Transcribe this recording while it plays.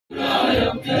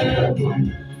yake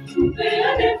Bwana,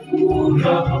 tupeane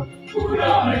furaha,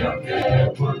 furaha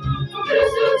yake Bwana.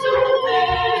 Kristo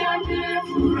tupeane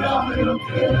furaha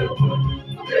yake Bwana,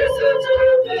 Kristo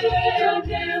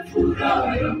tupeane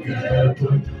furaha yake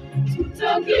Bwana,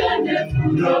 tutakiane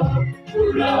furaha,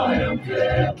 furaha yake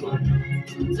Bwana,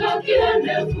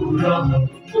 tutakiane furaha,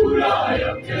 furaha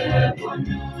yake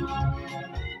Bwana.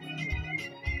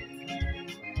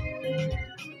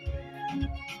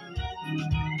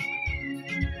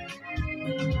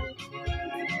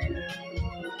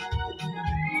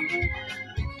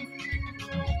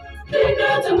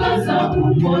 Ninatangaza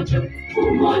umoja,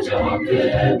 umoja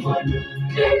wake Bwana.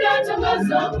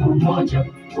 Ninatangaza umoja,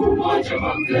 umoja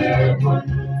wake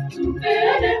Bwana.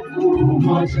 Tupeane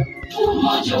umoja,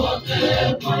 umoja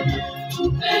wake Bwana.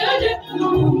 Tupeane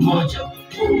umoja,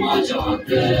 umoja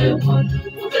wake Bwana.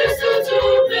 Kristo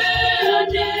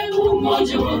tupeane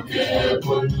umoja wake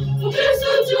Bwana.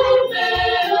 Kristo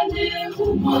tupeane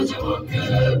umoja wake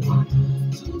Bwana.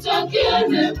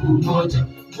 Tutakiane umoja,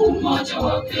 umoja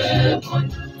wake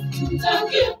Bwana,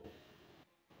 tutakiane.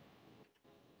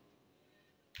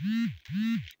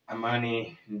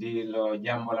 Amani ndilo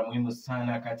jambo la muhimu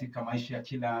sana katika maisha ya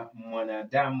kila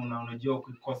mwanadamu, na unajua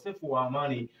ukosefu wa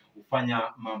amani hufanya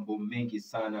mambo mengi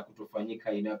sana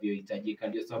kutofanyika inavyohitajika.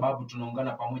 Ndio sababu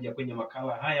tunaungana pamoja kwenye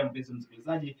makala haya, mpenzi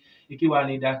msikilizaji, ikiwa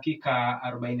ni dakika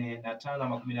 45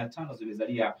 ama 15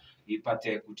 zimezalia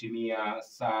ipate kutimia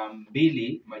saa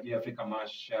 2 majira ya Afrika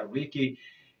Mashariki.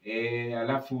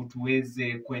 Alafu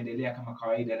tuweze kuendelea kama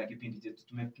kawaida na kipindi chetu.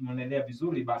 Tumeendelea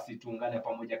vizuri, basi tuungane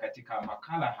pamoja katika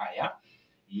makala haya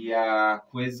ya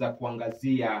kuweza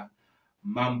kuangazia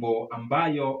mambo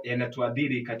ambayo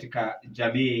yanatuadhiri katika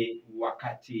jamii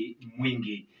wakati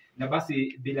mwingi. Na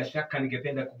basi bila shaka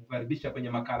ningependa kukukaribisha kwenye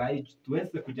makala hii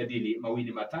tuweze kujadili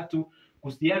mawili matatu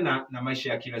kuhusiana na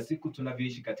maisha ya kila siku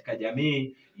tunavyoishi katika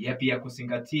jamii, yapi ya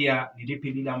kuzingatia, ni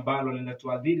lipi lile ambalo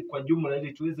linatuadhiri kwa jumla,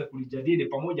 ili tuweze kulijadili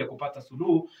pamoja kupata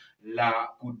suluhu la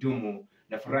kudumu.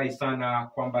 Nafurahi sana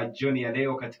kwamba jioni ya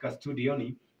leo katika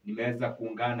studioni nimeweza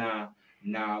kuungana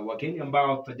na wageni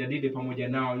ambao tutajadili pamoja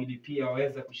nao, ili pia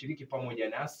waweze kushiriki pamoja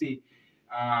nasi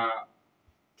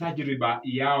tajriba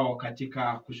yao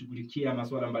katika kushughulikia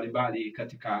masuala mbalimbali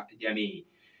katika jamii.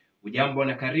 Ujambo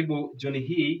na karibu jioni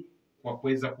hii. Kwa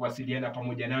kuweza kuwasiliana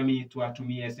pamoja nami,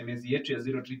 tuatumie SMS yetu ya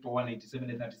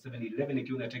 0311873711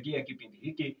 ikiwa unategea kipindi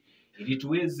hiki, ili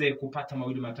tuweze kupata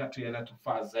mawili matatu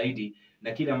yanatufaa zaidi,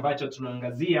 na kile ambacho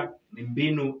tunaangazia ni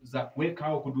mbinu za kuweka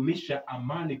au kudumisha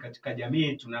amani katika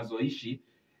jamii tunazoishi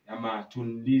ama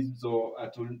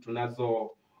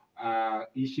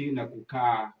ishi na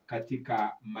kukaa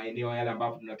katika maeneo yale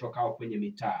ambapo tunatoka au kwenye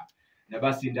mitaa. Na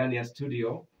basi ndani ya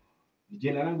studio,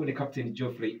 jina langu ni Captain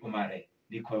GEOFREY OMARE.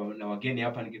 Niko na wageni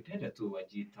hapa, ningependa tu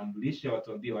wajitambulishe,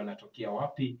 watuambie wanatokea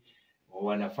wapi,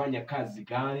 wanafanya kazi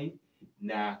gani,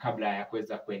 na kabla ya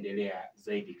kuweza kuendelea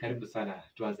zaidi. Karibu sana,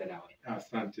 tuanze nawe.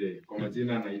 Asante. Kwa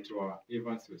majina naitwa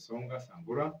WESONGA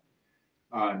Sangura.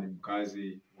 Ni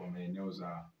mkazi wa maeneo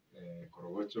za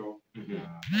KOROGOCHO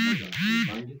na pamoja na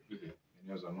Bangi,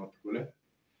 eneo za North kule.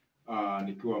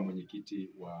 Nikiwa mwenyekiti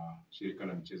wa shirika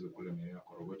la michezo kule maeneo ya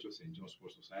KOROGOCHO, St. John's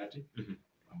Sports Society,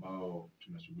 ambao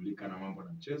tunashughulika na mambo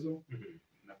na mchezo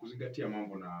na kuzingatia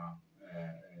mambo na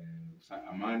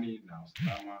amani na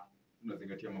usalama.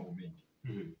 Tunazingatia mambo mengi.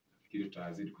 Fikiri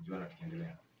tutazidi kujuana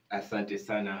tukiendelea. Asante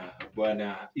sana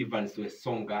Bwana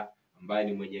WESONGA, ambaye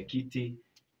ni mwenyekiti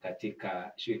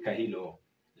katika shirika hilo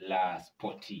la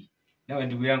Spoti. Nawe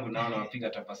ndugu yangu naona wapiga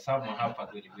tabasamu hapa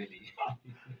kweli kweli.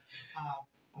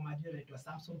 Kwa majina naitwa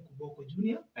SAMSON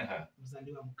Junior,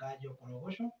 mzaliwa mkaaji wa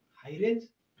KOROGOCHO High Range.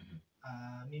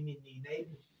 Mimi ni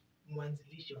naibu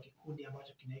mwanzilishi wa kikundi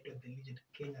ambacho kinaitwa The Legend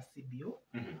Kenya CBO.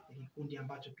 Ni kikundi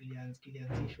ambacho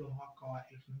kilianzishwa mwaka wa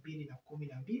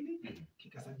 2012,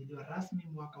 kikasajiliwa rasmi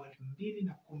mwaka wa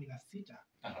 2016.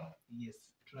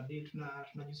 Yes,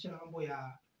 tunajihusisha na mambo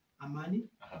ya amani.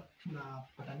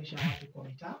 Tunapatanisha watu kwa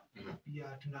mitaa.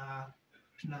 Pia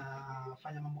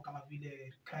tunafanya mambo kama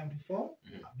vile crime reform,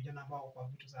 vijana ambao kwa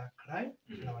vitu za crime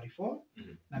tunawa reform.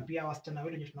 Na pia wasichana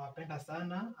wetu tunawapenda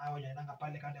sana, hao wanaenda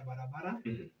pale kando ya barabara,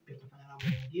 pia tunafanya nao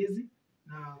maongezi.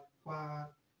 Na kwa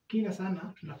kina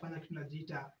sana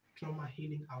tunajiita trauma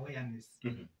healing awareness.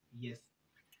 Yes.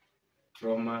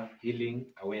 Trauma healing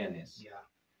awareness. Yeah.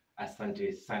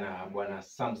 Asante sana Bwana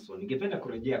SAMSON. Ningependa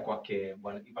kurejea kwake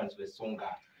Bwana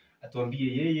WESONGA,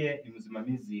 atuambie yeye ni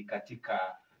msimamizi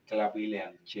katika klabu ile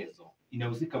ya michezo.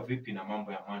 Inahusika vipi na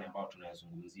mambo ya amani ambayo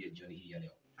tunayazungumzia jioni hii ya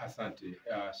leo? Asante.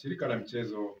 Shirika la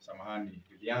michezo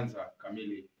lilianza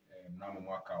kamili mnamo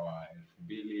mwaka wa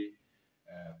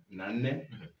 2004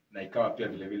 na ikawa pia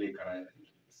vile vile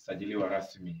tulisajiliwa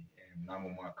rasmi mnamo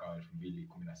mwaka wa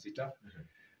 2016.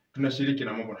 Tunashiriki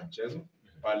na mambo na mchezo.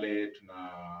 Pale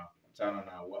tunakutana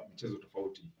na michezo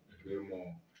tofauti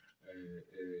ikiwemo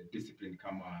discipline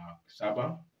kama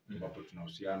 7 ambapo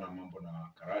tunahusiana mambo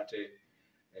na karate,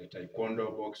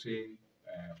 taekwondo, boxing,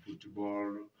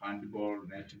 football, handball,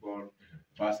 netball,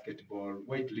 basketball,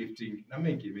 weightlifting na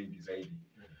mengi zaidi.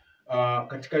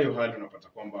 Katika hiyo hali unapata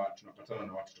kwamba tunapatana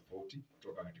na watu tofauti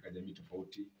kutoka katika jamii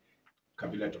tofauti,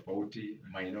 kabila tofauti,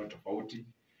 maeneo tofauti.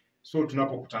 So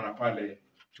tunapokutana pale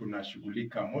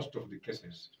tunashughulika, most of the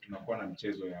cases tunakuwa na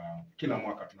michezo ya kila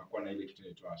mwaka, tunakuwa na ile kitu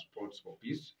inaitwa sports for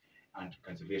peace and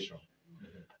conservation.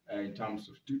 In terms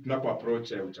of tunapo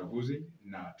approach uchaguzi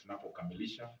na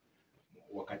tunapokamilisha,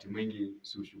 wakati mwingi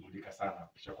ushughulika sana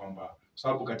kisha kwamba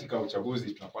sababu katika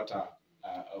uchaguzi tunapata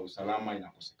usalama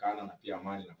inakosekana na pia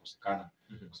amani inakosekana,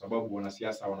 kwa sababu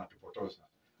wanasiasa wanatupotoza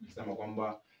kusema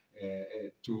kwamba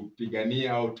tupiganie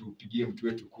au tupigie mtu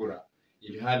wetu kura,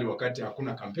 ili hali wakati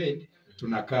hakuna campaign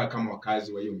tunakaa kama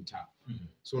wakazi wa hiyo mtaa.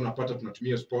 So unapata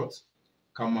tunatumia sports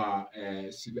kama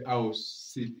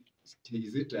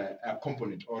is it a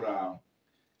component or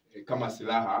kama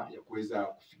silaha ya kuweza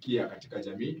kufikia katika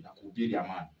jamii na kuhubiri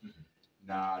amani.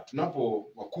 Na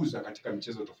tunapowakuza katika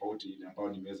michezo tofauti ambayo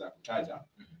nimeweza kutaja,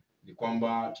 ni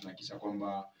kwamba tunahakikisha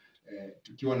kwamba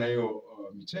tukiwa na hiyo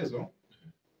michezo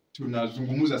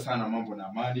tunazungumza sana mambo na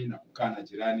amani na kukaa na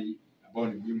jirani, ambao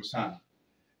ni muhimu sana,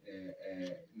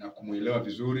 na kumuelewa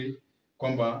vizuri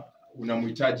kwamba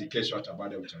unamhitaji kesho hata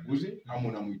baada ya uchaguzi, ama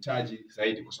unamhitaji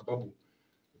zaidi, kwa sababu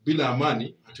bila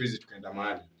amani hatuwezi tukaenda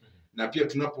mahali. Na pia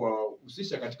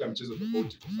tunapohusisha katika michezo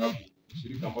tofauti, kwa sababu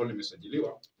shirika ambalo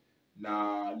limesajiliwa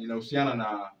na linahusiana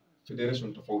na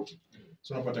federation tofauti.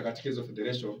 So unapata katika hizo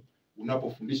federation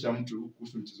unapofundisha mtu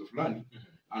kuhusu mchezo fulani,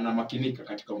 anamakinika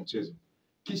katika mchezo.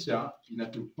 Kisha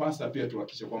inatupasa pia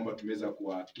tuhakikishe kwamba tumeweza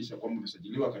kuhakikisha kwamba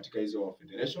umesajiliwa katika hizo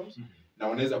federations na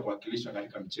wanaweza kuwakilisha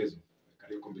katika mchezo,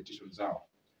 katika competition zao.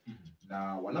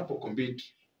 Na wanapo compete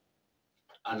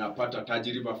anapata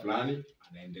tajriba fulani,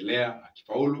 anaendelea,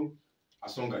 akifaulu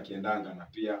asonga akiendanga, na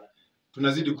pia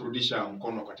tunazidi kurudisha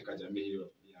mkono katika jamii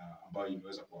hiyo ambayo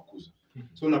imeweza kuwakuza.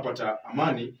 So unapata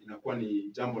amani inakuwa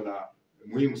ni jambo la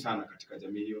muhimu sana katika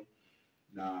jamii hiyo,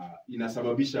 na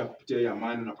inasababisha kupitia hiyo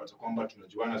amani unapata kwamba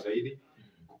tunajuana zaidi.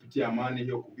 Kupitia amani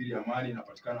hiyo, kuhubiri amani,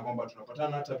 inapatikana kwamba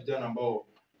tunapatana hata vijana ambao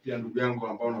pia ndugu yangu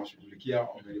ambao nawashughulikia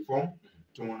wamereform,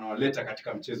 tunawaleta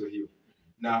katika mchezo hiyo,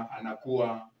 na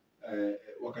anakuwa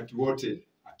wakati wote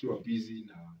akiwa busy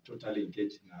na totally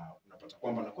engaged, na unapata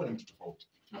kwamba anakuwa ni mtu tofauti.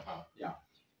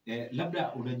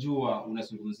 Labda unajua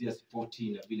unazungumzia spoti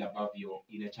na vile ambavyo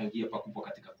inachangia pakubwa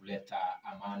katika kuleta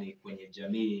amani kwenye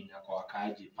jamii na kwa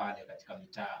wakaaji pale katika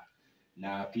mitaa,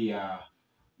 na pia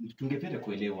tungependa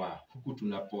kuelewa huku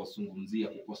tunapozungumzia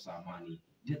kukosa amani,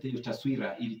 leta hiyo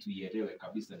taswira ili tuielewe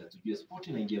kabisa na tujue spoti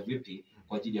inaingia vipi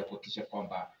kwa ajili ya kuhakikisha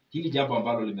kwamba hili jambo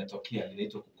ambalo limetokea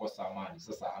linaitwa kukosa amani,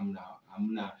 sasa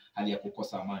hamna hali ya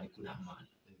kukosa amani, kuna amani.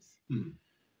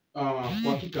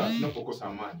 Kwa hakika tunapokosa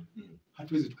amani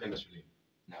hatuwezi tukaenda shuleni.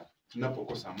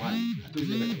 Tunapokosa amani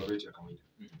hatuwezi enda kwa yetu ya kawaida.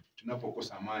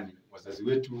 Tunapokosa amani wazazi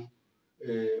wetu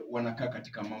wanakaa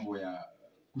katika mambo ya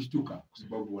kushtuka kwa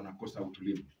sababu wanakosa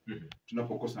utulivu.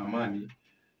 Tunapokosa amani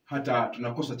hata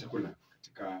tunakosa chakula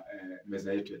katika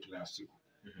meza yetu ya kila siku.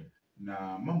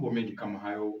 Na mambo mengi kama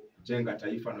hayo, kujenga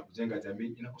taifa na kujenga jamii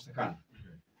inakosekana.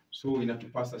 So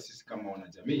inatupasa sisi kama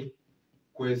wanajamii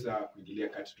kuweza kuingilia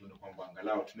kati, tuone kwamba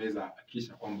angalau tunaweza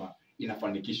hakikisha kwamba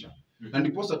inafanikisha. Na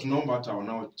ndiposa tunaomba hata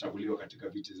wanaochaguliwa katika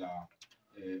viti za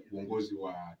uongozi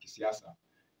wa kisiasa,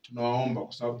 tunawaomba,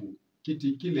 kwa sababu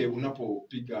kile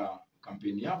unapopiga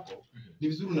kampeni yako, ni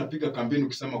vizuri unapiga kampeni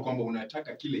ukisema kwamba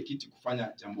unataka kile kiti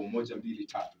kufanya jambo 1, 2,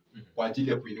 3 kwa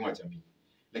ajili ya kuinua jamii.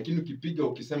 Lakini ukipiga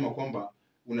ukisema kwamba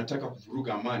unataka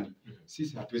kuvuruga amani,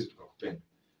 sisi hatuwezi tukakupenda,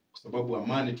 kwa sababu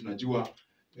amani tunajua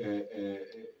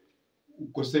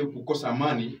kukosa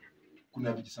amani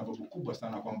kuna vijisababu kubwa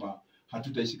sana kwamba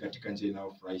hatutaishi katika njia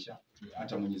inayofurahisha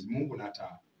hata Mwenyezi Mungu na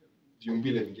hata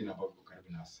viumbile vingine ambavyo viko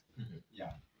karibu nasi.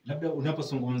 Labda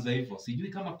unapozungumza hivyo, sijui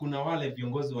kama kuna wale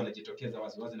viongozi wanajitokeza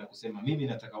waziwazi na kusema mimi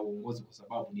nataka uongozi kwa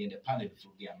sababu niende pale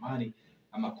nifurugie amani,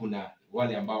 ama kuna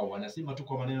wale ambao wanasema tu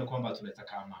kwa maneno kwamba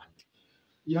tunataka amani.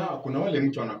 Kuna wale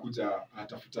mtu anakuja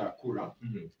anatafuta kura,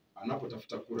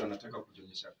 anapotafuta kura anataka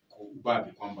kujionyesha kwa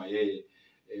ubabi kwamba yeye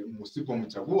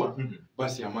msipomchagua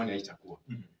basi amani haitakuwa.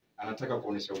 Anataka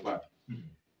kuonesha ubabi.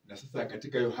 Na sasa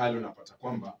katika hiyo hali unapata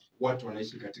kwamba watu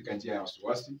wanaishi katika njia ya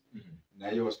wasiwasi, na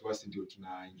hiyo wasiwasi ndio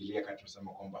tunaingilia kati,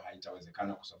 tunasema kwamba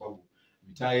haitawezekana, kwa sababu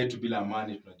mitaa yetu bila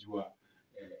amani tunajua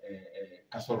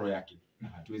kasoro yake na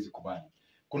hatuwezi kubali.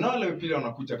 Kuna wale pia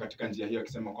wanakuja katika njia hiyo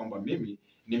akisema kwamba mimi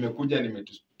nimekuja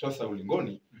nimetutosa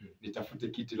ulingoni, nitafute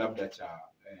kiti labda cha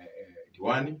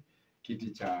diwani,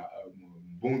 kiti cha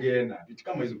mbunge na vitu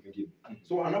kama hizo vingine.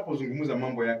 So anapozungumza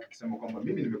mambo yake akisema kwamba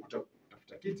mimi nimekuja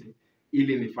kutafuta kiti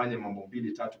ili nifanye mambo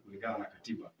 2-3 kulingana na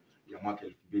katiba ya mwaka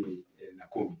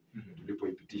 2010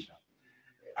 tulipoipitisha.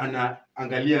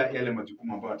 Anaangalia yale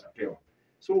majukumu ambayo atapewa.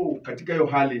 So katika hiyo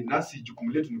hali nasi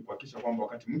jukumu letu ni kuhakikisha kwamba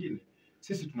wakati mwingine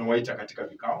sisi tunawaita katika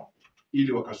vikao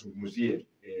ili wakazungumzie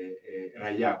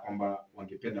raia kwamba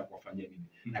wangependa kuwafanyia nini.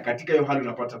 Na katika hiyo hali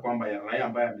unapata kwamba ya raia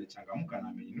ambaye amechangamka na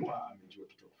ameinua, amejua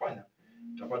kitu kufanya,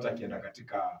 utapata akienda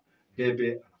katika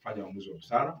debe anafanya uamuzi wa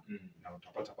busara, na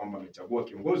utapata kwamba amechagua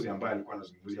kiongozi ambaye alikuwa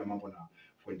anazungumzia mambo na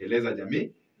kuendeleza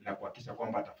jamii na kuhakikisha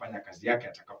kwamba atafanya kazi yake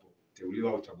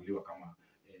atakapoteuliwa au chaguliwa kama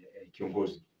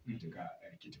kiongozi katika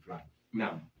kiti fulani.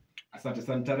 Naam. Asante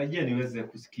sana. Tarajia niweze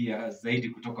kusikia zaidi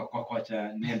kutoka kwako,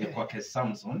 acha niende kwake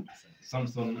Samson.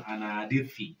 Samson ana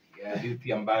hadithi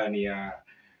ambayo ni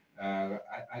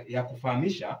ya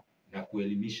kufahamisha na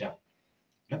kuelimisha.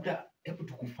 Labda hebu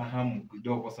tukufahamu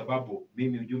kidogo, kwa sababu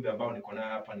mimi ujumbe ambao niko na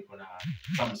hapa, niko na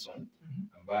Samson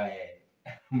ambaye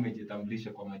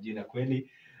umejitambulisha kwa majina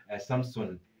kweli.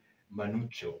 Samson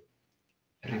MANUCHO,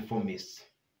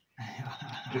 REFORMIST.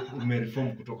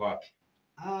 Umereform kutoka wapi?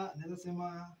 Naweza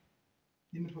sema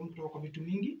nimereform kutoka kwa vitu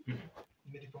mingi.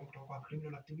 Nimereform kutoka kwa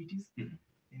criminal activities,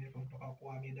 nimereform kutoka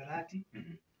kwa mihadarati,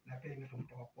 na pia nimereform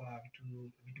kutoka kwa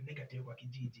vitu negative kwa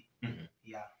kijiji.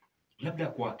 Yeah. Labda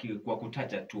kwa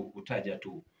kutaja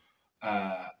tu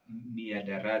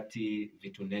mihadarati,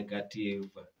 vitu negative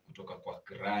kutoka kwa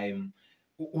crime,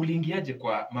 uliingiaje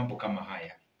kwa mambo kama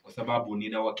haya? Kwa sababu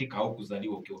nina uhakika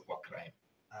haukuzaliwa ukiwa kwa crime.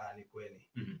 Ni kweli.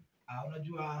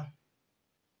 Unajua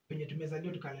penye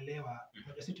tumezaliwa tukalelewa,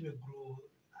 unajua sisi tumegrow,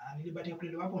 nilibahatika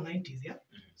kulelewa hapo 90s, yeah.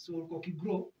 So ulikuwa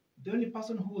ukigrow, the only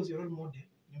person who was your role model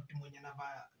ni mtu mwenye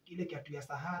anavaa ile kiatu ya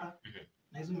Sahara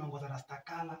na hizo mango za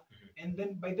Rastakala, and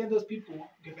then by then those people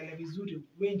ukiangalia vizuri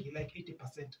wengi like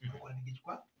 80% walikuwa engaged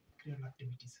kwa criminal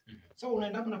activities. So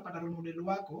unaenda hapo unapata role model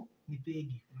wako ni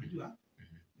pegi, unajua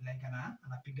like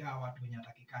anapiga watu wenye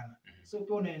atakikana. So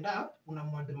pia unaenda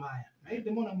unamwadmire, na hivi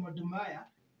the more unamwadmire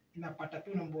inapata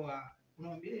pia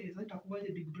unamwambia sasa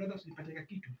itakuwaje big brother usipatie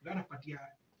kitu fulani, anakupatia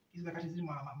hizo wakati zile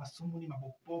masumu ni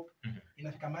mabopop,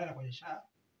 inafika mahali na kuonyesha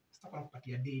sasa kwa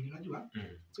kupatia daily, unajua.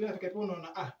 So inafika pia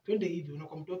unaona twende hivi,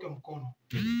 unakuwa mtoke mkono,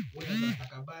 wewe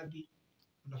unataka baadhi,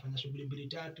 unafanya shughuli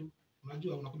 2-3,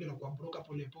 unajua unakuja na kuwa broker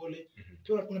pole pole,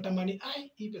 pia unatamani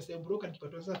hii pesa ya broker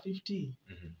nikipata sasa 50,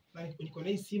 na niko na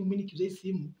hii simu, mimi nikiuza hii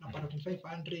simu napata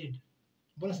 2500,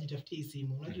 mbona sijitafutie hii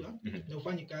simu, unajua. Na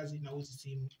ufanye kazi na uzi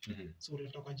simu. So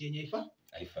unatafuta kwa njia yenye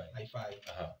haifai.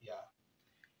 Yeah.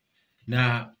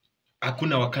 Na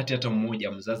hakuna wakati hata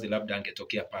mmoja mzazi labda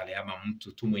angetokea pale ama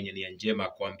mtu tu mwenye nia njema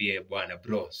akwambie bwana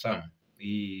bro Sam,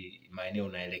 hii maeneo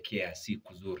unaelekea si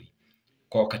kuzuri?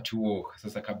 Kwa wakati huo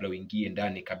sasa, kabla uingie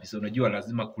ndani kabisa, unajua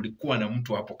lazima kulikuwa na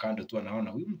mtu hapo kando tu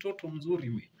anaona huyu mtoto mzuri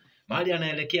huyu, mahali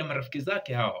anaelekea marafiki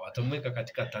zake hawa watamweka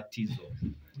katika tatizo.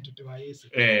 Mtoto wa Yesu.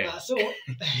 So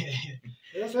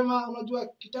nasema unajua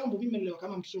kitambo mimi nilelewa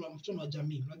kama mtoto wa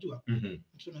jamii, unajua.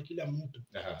 Mtoto wa kila mtu.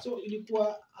 So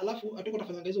ilikuwa alafu atakuwa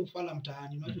tafanya hizo ufala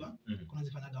mtaani, unajua. Kuna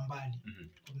zifanyaga mbali.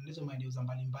 Kuna hizo maeneo za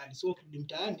mbali mbali. So ukirudi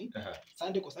mtaani,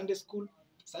 Sunday kwa Sunday school,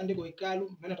 Sunday kwa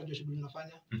hekalu, nani atajua shughuli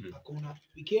unafanya? Hakuna.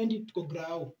 Weekend tuko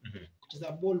grao,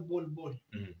 kucheza ball.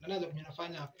 Nani aza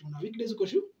kunafanya? Kuna weekdays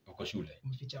uko shule.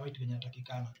 Umeficha watu wenye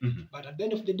wanatakikana. But at the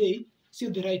end of the day,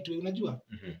 see the right way, unajua.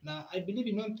 Na I believe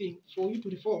in one thing, for you to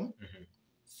reform,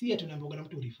 si ati unaambiwa na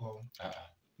mtu reform.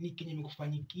 Ni kenye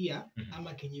imekufanyikia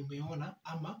ama kenye umeona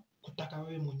ama kutaka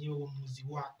wewe mwenyewe uamuzi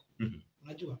wako.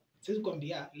 Unajua? Siwezi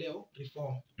kuambia leo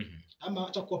reform. Ama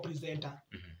acha kuwa presenter.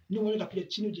 Ni wewe utakuja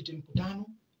chini ujite mkutano,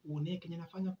 uone kenye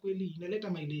nafanya kweli inaleta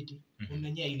maileti,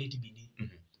 unanyia ileti bidii.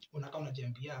 Unakaa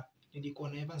unajiambia nilikuwa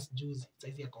na Evans juzi,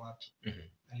 saizi yako wapi?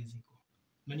 Aliziko.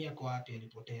 Nani yako wapi?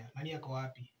 Alipotea. Nani yako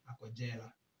wapi? Ako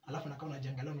jela. Alafu nakaa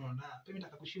unajiangalia unaona mimi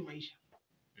nataka kuishi maisha.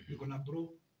 Niko na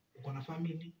bro, uko na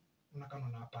family, unakaa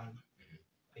unaona hapana.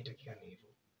 Haitakikani hivyo.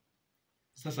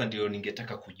 Sasa ndio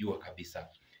ningetaka kujua kabisa,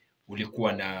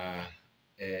 ulikuwa na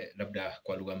labda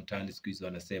kwa lugha mtaani siku hizo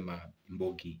wanasema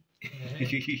mbogi,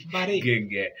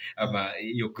 genge ama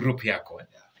hiyo group yako,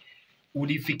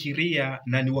 ulifikiria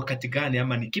na ni wakati gani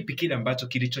ama ni kipi kile ambacho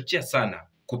kilichochea sana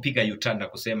kupiga U-turn na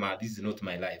kusema this is not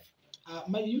my life?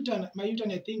 My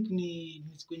U-turn I think ni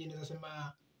siku yenye naweza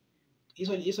sema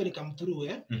hizo ni come through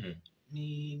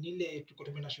ni ile tuko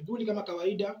tumeenda shughuli kama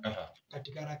kawaida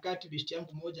katika harakati, besti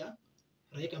yangu moja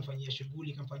raia kamfanyia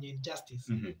shughuli, kamfanyia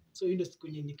injustice. So hiyo siku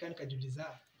yenye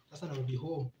nikajiuliza Sasa narudi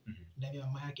home, ndani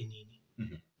mama yake nini?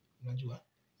 Unajua?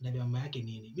 Ndani mama yake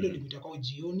nini? Mimi ndio nimeita kwa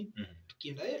jioni,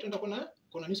 tukienda tunaenda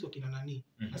kuna news kwa kina nani?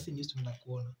 Basi news tunaenda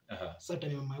kuona. Sasa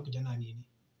ndani mama yake jana nini?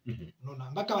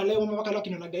 Unaona? Mpaka leo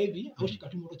kinaonaga hivi au shika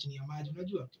tu moto chini ya maji,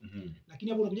 unajua?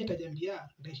 Lakini hapo unakuja kajambia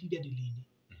nitaishia hadi lini?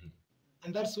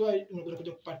 And that's why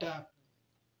unakuja kupata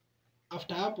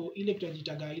after hapo ile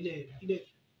tutajitaga ile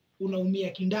unaumia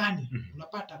kindani,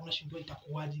 unapata unashindwa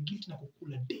itakuwaje guilt na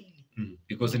kukula daily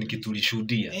because ni kitu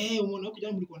ulishuhudia. Umeona huko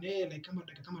jana mlikuwa naye like kama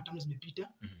dakika kama 5 zimepita,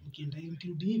 mkienda hivi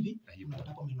mkirudi hivi unapata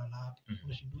hapo amelala hapo,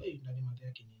 unashindwa ndani mama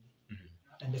yake nini,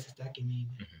 hata sister yake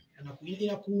nini,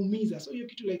 inakuumiza. So hiyo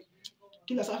kitu like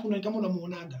kila saa una kama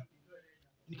unamuonaga,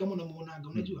 ni kama unamuonaga,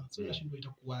 unajua? So unashindwa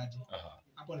itakuwaje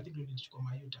hapo. I think ndio nilichukua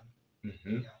mayuta.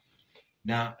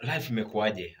 Na life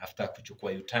imekuaje after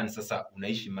kuchukua U-turn? Sasa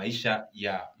unaishi maisha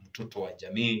ya mtoto wa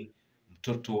jamii,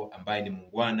 mtoto ambaye ni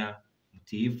muungwana,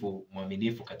 mtiifu,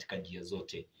 mwaminifu katika njia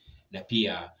zote. Na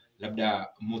pia labda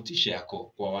motisha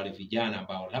yako kwa wale vijana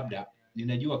ambao labda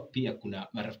ninajua pia kuna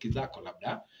marafiki zako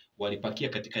labda walipakia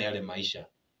katika yale maisha,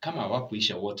 kama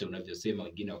hawakuisha wote unavyosema,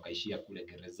 wengine wakaishia kule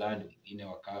gerezani, wengine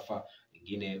wakafa,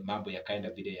 wengine mambo yakaenda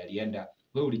vile yalienda.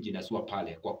 Wewe ulijinasua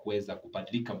pale kwa kuweza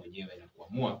kubadilika mwenyewe na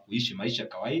kuamua kuishi maisha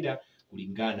kawaida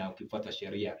kulingana ukifuata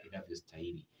sheria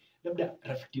inavyostahili. Labda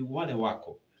rafiki wale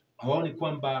wako hawaoni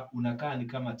kwamba unakaa ni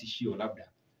kama tishio,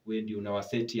 labda wewe ndio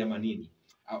unawaseti ama nini?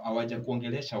 Hawaja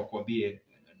kuongelesha wakwambie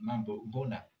mambo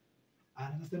mbona?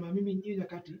 Nasema mimi hiyo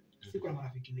wakati siko na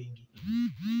marafiki wengi.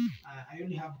 I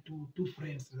only have two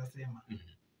friends nasema.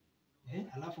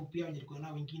 Alafu pia nilikuwa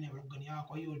nao wengine walikuwa hao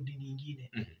kwa hiyo dini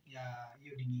nyingine ya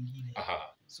hiyo dini nyingine.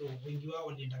 So wengi wao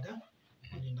waliendaga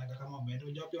kama wameenda,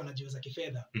 unajua pia wanajiweza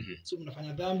kifedha. So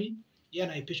mnafanya dhambi, yeye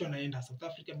anaipishwa naenda South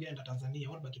Africa, mwingine anaenda Tanzania,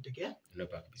 wao baki peke yao.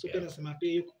 So pia nasema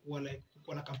pia hiyo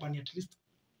kuwa na kampani at least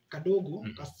kadogo,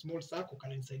 ka small circle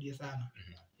kananisaidia sana.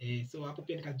 So hapo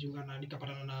pia nikajiunga na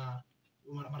nikapatana na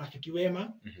marafiki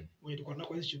wema wenye tulikuwa nao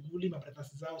kwa hizo shughuli,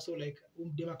 mabrothers zao. So like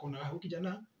mdema kuna huyu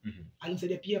kijana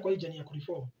alinisaidia pia kwa hiyo jani ya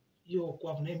kureform hiyo,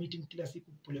 kwa vuna meeting kila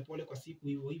siku polepole kwa siku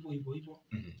hivyo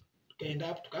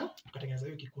tukaenda up tukatengeneza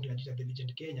hiyo kikundi cha The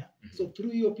Legend Kenya. So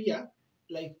through hiyo pia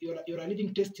like you're a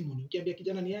living testimony. Ukiambia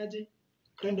kijana ni aje,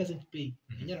 crime doesn't pay,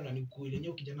 yenyewe na ni kweli,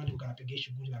 yenyewe kijana alikuwa anapiga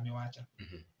shughuli na amewacha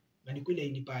na ni kweli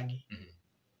hailipagi.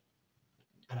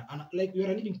 Like you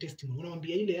are a living testimony,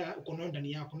 unamwambia ile uko nayo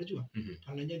ndani yako, unajua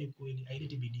ananya ni kweli,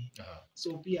 haileti bidii.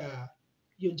 So pia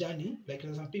hiyo jani like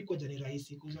lazima pia iko jani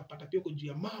rahisi kuzapata pia uko juu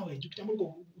ya mawe, juu kitambo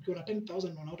ukiwa na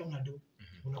 10,000 unaona unado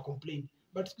una complain,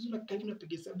 but siku hizo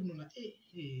unapiga hesabu unaona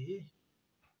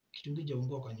kitu ngija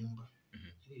ungua kwa nyumba.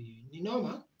 Ni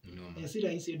noma. Si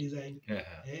rahisi hiyo design.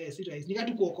 Si rahisi. Ni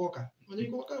kati kuokoka. Unajua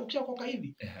kuokoka, ukishaokoka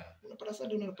hivi unapata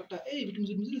sada, unapata vitu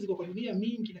mzuri ziko kwa dunia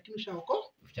mingi, lakini ushaokoka.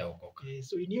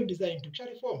 So hiyo design tukisha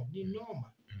reform ni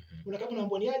noma. Unakaba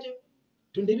unaambia ni aje,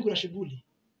 twende hivi kuna shughuli.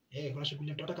 Kuna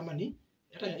shughuli tutata kama ni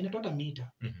hata inatoa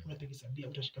mita. Unapiga sabia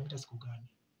utashika mita siku gani.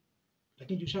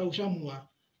 Lakini ushamua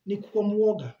ni kukua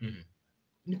muoga.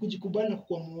 Ni kujikubali na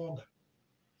kukua muoga.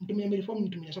 Mtu mwenye reform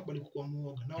mtu mwenye ashakubali kukua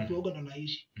muoga. Na watu waoga ndo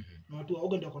naishi. Na watu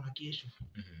waoga ndo wako na kesho.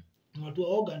 Na watu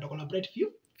waoga ndo wako na bright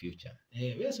future.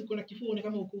 Wewe si uko na kifua ni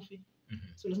kama ukufi.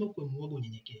 So lazima ukue muoga,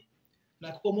 unyenyekee.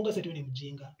 Na kukua muoga sasa ni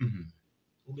mjinga.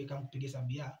 Umeka mpige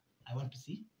sabia, I want to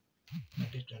see my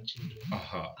great grandchildren.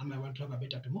 I want to have a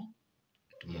better tomorrow.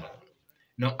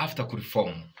 Now after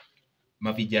kureform,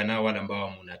 mavijana wale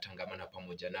ambao mnatangamana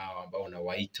pamoja nao ambao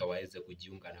unawaita waweze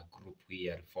kujiunga na group hii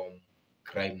ya reform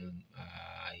crime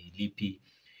ilipi,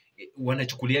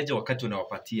 wanachukuliaje wakati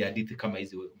unawapatia hadithi kama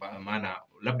hizi? Maana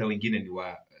labda wengine ni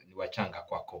wachanga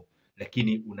kwako,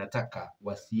 lakini unataka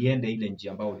wasiende ile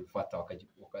njia ambayo ulifuata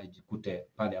wakajikute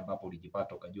pale ambapo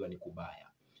ulijipata ukajua ni kubaya.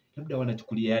 Labda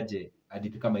wanachukuliaje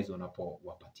hadithi kama hizo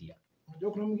unapowapatia?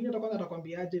 Unajua kuna mwingine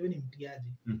atakwambiaje wewe ni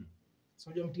mtiaji. So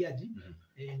unajua mtiaji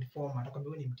inform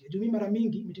atakwambia wewe ni mtiaji. Mimi mara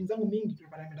mingi meeting zangu mingi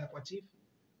tulipata nimeenda kwa chief.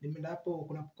 Nimeenda hapo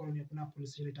kuna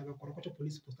polisi ile itaka KOROGOCHO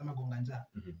police post kama Gonganja.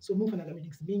 So mimi nafanya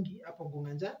meetings mingi hapo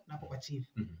Gonganja na hapo kwa chief.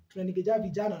 Tunanigejea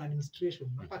vijana na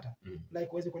administration, unapata? Like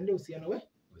uweze kuendelea uhusiano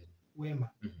wema.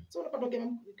 So unapata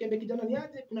ukiambia kijana ni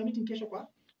aje kuna meeting kesho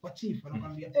kwa chief,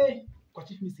 anakuambia kwa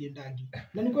chief mimi siendagi.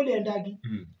 Na ni kweli endagi.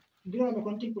 Ndio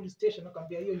amekuwa police station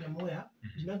akamwambia hiyo Nyamoya,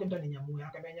 jina langu ndani Nyamoya.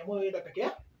 Akamwambia Nyamoya enda peke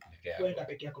yako. Kwenda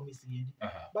peke yako mimi siendi.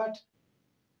 But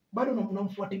bado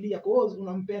unamfuatilia kwa sababu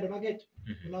unampenda na get.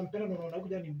 Unampenda na unaona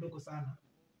kuja ni mdogo sana,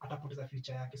 atapoteza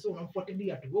future yake. So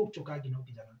unamfuatilia tu, wewe uchokaji na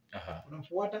ukijana.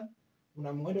 Unamfuata,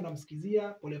 unamwenda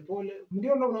unamsikizia polepole.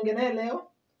 Ndio unaongea naye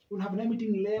leo, una have a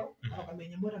meeting leo, akamwambia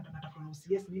Nyamoya natafuta na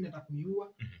CS mimi nataka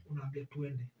kuniua, unaambia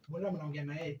tuende. Mbona mnaongea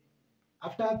naye?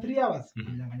 After 3 hours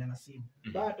unanyang'anya na simu.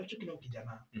 Bado chuki na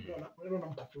kijana. Unaona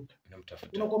unamtafuta.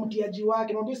 Unakuwa mtiaji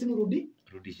wake, mwambie simu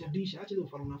rudisha. Acha ile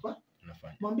ufanye unafanya.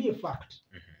 Mwambie fact.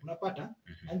 Unapata?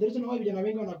 And the reason why vijana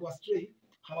wengi wanakuwa stray,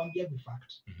 hawaambiagi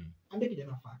fact. Ambie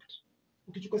kijana fact.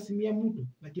 Ukichukua simu ya mtu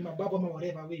na kimababu ama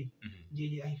whatever way,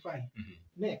 je haifai.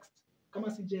 Next,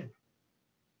 kama si jela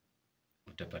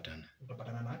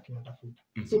utapatana na kinatafuta.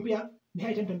 So pia ni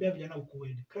high time tuambia vijana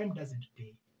ukweli. Crime doesn't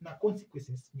pay. Na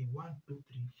consequences ni 1 2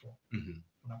 3 4.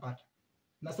 Unapata?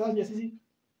 Na sasa ndio sisi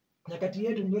nyakati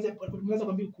yetu tunaweza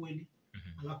kwambia ukweli.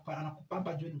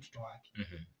 Anakupamba juu ni mtoto wake.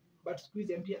 But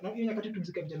squeeze pia na hiyo nyakati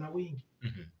tumzika vijana wengi.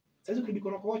 Sasa ukirudi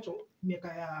Korogocho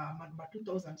miaka ya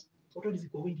 2000 watu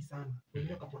zilikuwa wengi sana.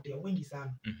 Wengine wakapotea wengi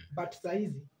sana. But sasa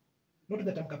hizi not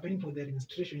that I'm campaigning for the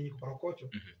administration yenye Korogocho,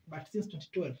 but since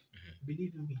 2012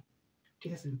 believe you me,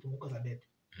 cases zimepunguka za death.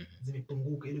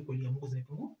 Zimepunguka ile kweli ya Mungu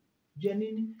zimepunguka. Jua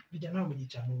nini? Vijana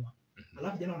wamejichanua.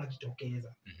 Alafu vijana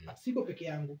wanajitokeza. Siko peke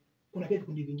yangu. Kuna pia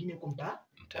vikundi vingine huko mtaani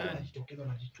wanajitokeza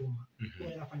wanajituma. Kuna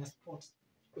wanafanya sports,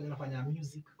 kuna wanafanya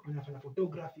music, kuna wanafanya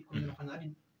photography, kuna wanafanya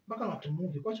hadi mpaka watu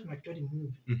movie. Kwa hiyo kuna kitu hadi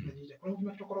movie. Kuna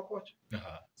mtu kutoka Korogocho.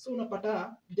 So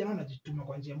unapata vijana wanajituma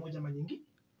kwa njia moja ama nyingine.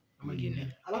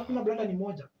 Alafu kuna blanda ni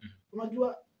moja.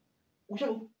 Unajua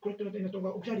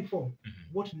usha reform.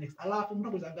 What next? Alafu mtu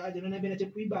anazangaje ananiambia nache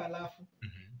kuiba alafu.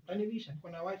 Utanilisha niko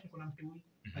na wife niko na mtu huyu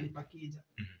alipakija.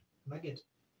 Unaget?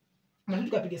 Na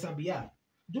mtu kapiga hesabu ya.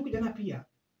 Juu kijana pia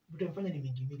vitu mfanya ni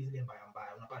mingi zile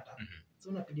mbaya unapata. So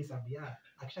unapiga hesabu ya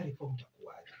akisha reform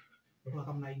itakuwaje. Ndio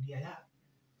kama na idea ya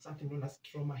something known as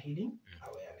trauma healing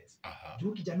awareness.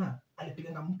 Juu kijana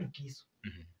alipiga na mtu kisu.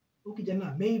 Huyu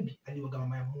kijana maybe aliwaga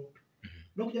mama ya mtu.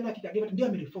 Na kijana akikageva ndio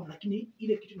amereform lakini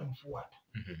ile kitu inamfuata.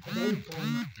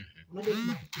 Hajaipona. Unajua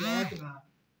mafikira yake na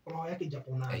roho yake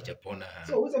haijapona.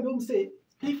 So uweze mbona mse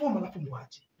reform alafu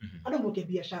muache. Hata mweke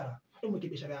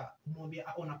biashara mwambie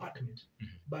on apartment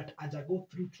but aja go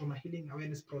through trauma healing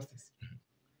awareness process.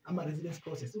 Ama resilience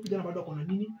process. Huyu kijana bado kuna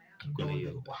nini?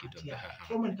 Kidonda kwa hatia.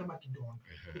 Trauma ni kama kidonda.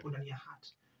 Iko ndani ya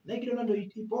heart. Na kidonda ndio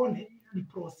ipone ni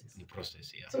process.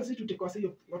 So sisi tutekwa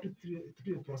hiyo watu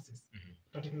through process.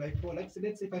 Particularly for let's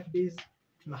say 5 days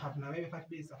tuna have na wewe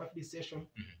 5 days session.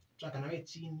 Tutaka na wewe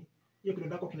chini. Hiyo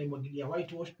kidonda yako tunaimwagilia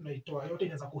white wash tunaitoa yote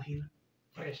inaanza kuheal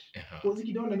fresh. Kwa hiyo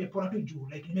kidonda imepona tu juu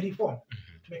like imereform.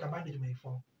 Tumeka bandage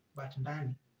imereform but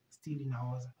ndani still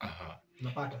inaoza.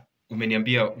 Unapata?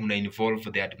 Umeniambia una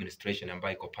involve the administration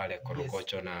ambayo iko pale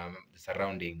Korogocho na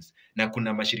surroundings, na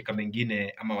kuna mashirika mengine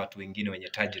ama watu wengine wenye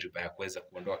tajriba ya kuweza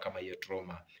kuondoa kama hiyo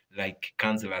trauma like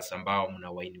counselors ambao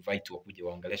mnawa invite wakuje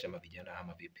waongelesha mavijana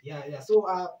ama vipi? So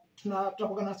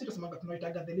tunakuwa na sisi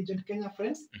tunaitaga the Legend Kenya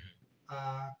Friends.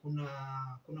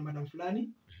 Kuna madam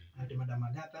fulani anaitwa Madam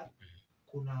Agatha.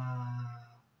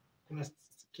 Kuna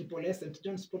Triple S St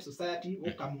John Sports Society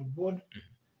welcome on board.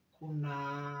 Kuna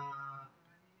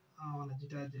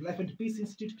wanajitaje Life and Peace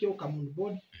Institute pia welcome on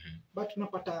board. But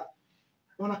tunapata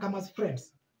wana kama as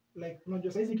friends like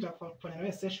unajua saizi kitafanya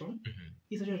na session.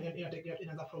 Hii session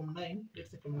inaanza from 9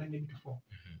 let's say from 9 maybe to 4.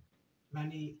 Na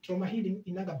ni trauma healing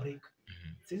inaga break.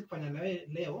 Sisi kufanya na wewe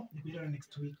leo ni kuja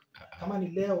next week. Kama ni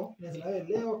leo inaanza na wewe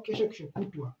leo kesho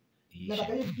kutwa.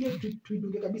 Nataka hiyo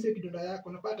tuidunge kabisa hiyo kidonda yako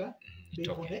unapata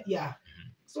ndio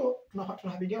so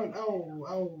tunahabiga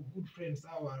au good friends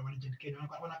au wa Legend Kenya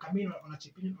wanakamina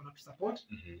wanachipini wanatusupport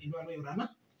in one way or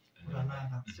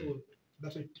another. So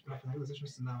that's why tunafanya hizo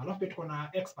sessions na alafu pia tuko na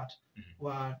expert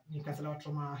wa ni counselor wa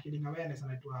trauma healing awareness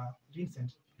anaitwa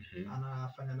Vincent.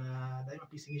 Anafanya na Daima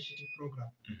Peace Initiative program.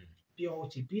 Pia wao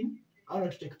chipini au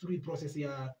to take through process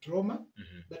ya trauma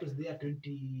that was there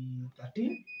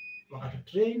 2013 wakati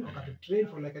train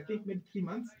for like I think maybe 3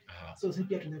 months. So sisi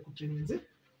pia tunaweza kutrain wenzetu.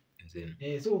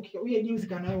 So huyo idea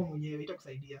usikana nayo mwenyewe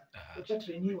itakusaidia. Ukisha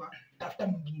trainiwa tafuta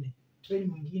mwingine, train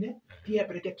mwingine, pia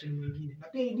pelekea train mwingine. Na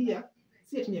pia idea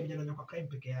si eti ni vijana kwa crime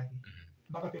peke yake.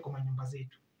 Mpaka pia kwa nyumba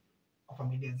zetu, kwa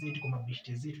familia zetu, kwa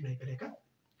mabishte zetu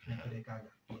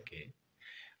naipelekaga. Okay.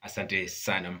 Asante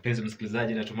sana mpenzi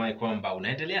msikilizaji, natumai kwamba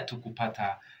unaendelea tu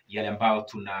kupata yale ambao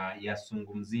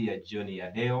tunayazungumzia jioni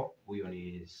ya leo. Huyo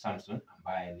ni SAMSON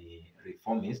ambaye ni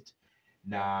reformist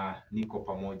na niko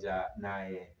pamoja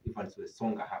naye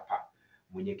WESONGA hapa,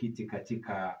 mwenyekiti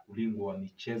katika ulingo wa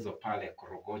michezo pale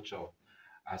Korogocho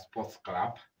Sports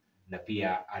Club, na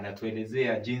pia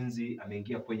anatuelezea jinsi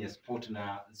ameingia kwenye sport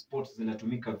na sports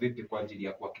zinatumika vipi kwa ajili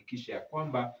ya kuhakikisha ya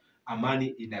kwamba amani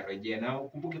inarejea. Na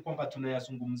ukumbuke kwamba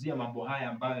tunayazungumzia mambo haya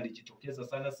ambayo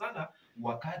yalijitokeza sana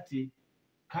wakati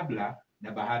kabla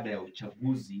na baada ya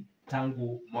uchaguzi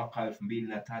tangu mwaka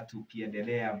 2003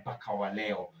 kiendelea mpaka wa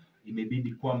leo.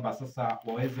 imebidi kwamba sasa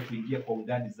waweze kuingia kwa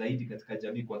undani zaidi katika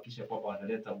jamii kuhakikisha kwamba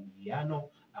wanaleta uwiano,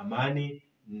 amani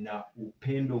na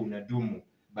upendo unadumu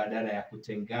badala ya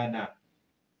kutengana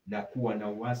na kuwa na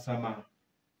uhasama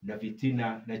na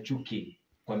vitina na chuki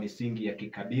kwa misingi ya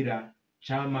kikabila,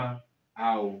 chama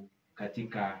au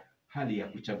katika hali ya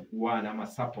kuchaguana ama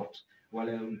support,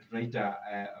 wale tunaita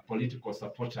political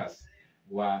supporters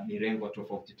wa mirengo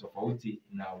tofauti tofauti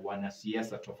na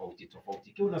wanasiasa tofauti tofauti.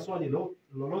 Ikiwa una swali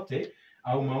lolote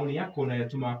au maoni yako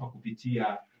unayatuma hapa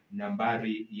kupitia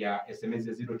nambari ya SMS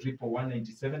ya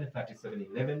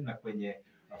 0311973711 na kwenye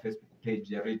Facebook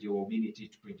page ya Radio Waumini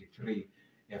 23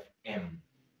 FM.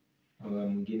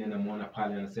 Mwingine namuona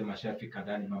pale anasema shafika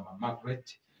ndani, Mama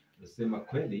Margaret anasema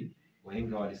kweli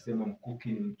wahenga walisema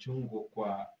mkuki ni mchungu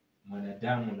kwa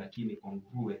mwanadamu lakini kwa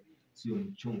nguruwe sio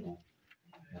mchungu.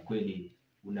 Na kweli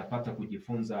unapata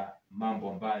kujifunza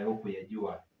mambo ambayo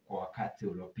hukuyajua kwa wakati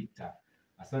uliopita.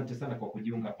 Asante sana kwa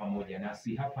kujiunga pamoja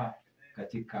nasi hapa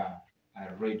katika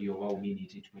Radio Waumini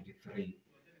 23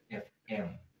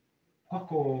 FM.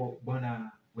 Kwako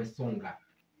Bwana Wesonga,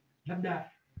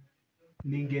 labda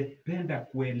ningependa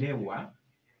kuelewa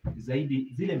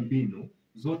zaidi zile mbinu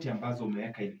zote ambazo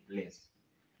umeweka in place,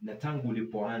 na tangu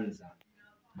ulipoanza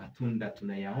matunda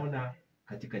tunayaona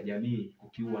katika jamii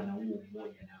kukiwa na huo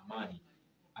umoja na amani,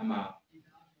 ama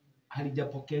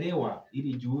halijapokelewa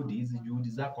hizi juhudi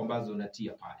zako ambazo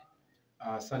unatia pale?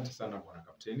 Asante sana bwana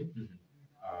kapteni.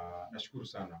 Nashukuru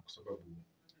sana kwa sababu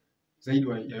zaidi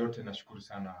ya yote nashukuru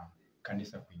sana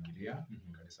kanisa kuingilia,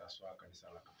 kanisa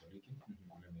la Katoliki kule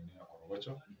maeneo ya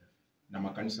Korogocho na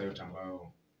makanisa yote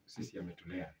ambayo sisi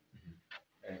yametulea.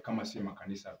 Kama si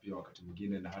makanisa pia wakati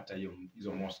mwingine na hata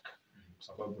hizo mosque, kwa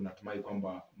sababu natumai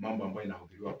kwamba mambo ambayo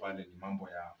inahudhuriwa pale ni mambo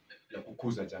ya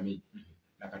kukuza jamii.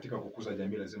 Na katika kukuza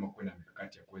jamii lazima kuwe na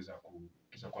mikakati ya kuweza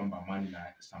kuhakikisha kwamba amani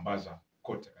na sambaza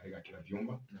kote katika kila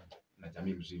vyumba na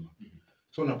jamii mzima.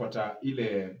 So unapata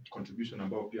ile contribution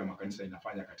ambayo pia makanisa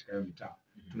inafanya katika hiyo mitaa,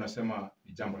 tunasema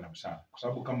ni jambo la busara. Kwa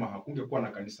sababu kama hakungekuwa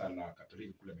na kanisa la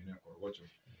Katoliki kule maeneo ya Korogocho,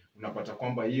 unapata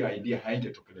kwamba hiyo idea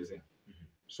haingetokelezea.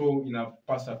 So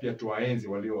inapasa pia tuwaenzi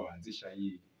walioanzisha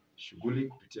hii shughuli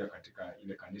kupitia katika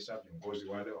ile kanisa, viongozi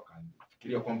wale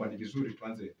wakafikiria kwamba ni vizuri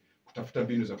tuanze kutafuta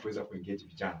mbinu za kuweza kuengage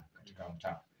vijana katika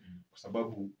mtaa. Kwa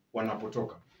sababu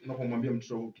wanapotoka, unapomwambia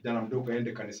mtoto kijana mdogo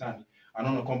aende kanisani,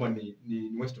 anaona kwamba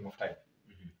ni waste of time.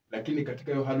 Lakini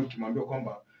katika hiyo hali ukimwambia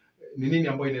kwamba ni nini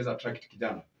ambayo inaweza attract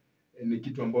kijana, ni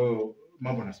kitu ambayo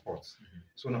mambo na sports.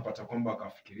 So unapata kwamba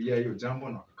akafikiria hiyo jambo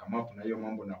na wakakama up na hiyo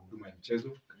mambo na huduma ya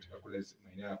mchezo katika kule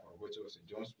maeneo ya Korogocho St.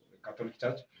 John's Catholic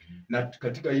Church. Na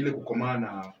katika ile kukomaa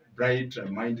na bright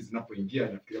mind zinapoingia,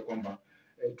 nafikiria kwamba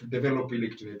to develop ile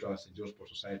kitu inaitwa St. John's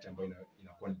Sports Society ambayo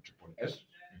inakuwa ni SSS.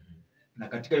 Na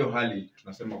katika hiyo hali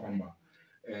tunasema kwamba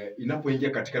inapoingia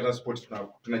katika sports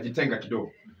tunajitenga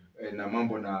kidogo na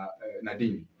mambo na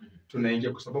dini.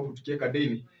 Tunaingia kwa sababu tukiweka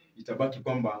dini itabaki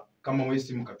kwamba kama wewe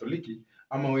si Mkatoliki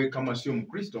ama wewe kama sio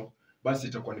Mkristo, basi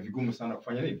itakuwa ni vigumu sana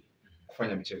kufanya nini?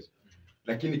 Kufanya michezo.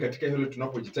 Lakini katika hilo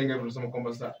tunapojitenga hivyo tunasema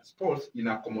kwamba sasa sports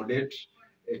ina accommodate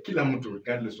kila mtu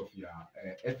regardless of your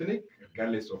ethnic,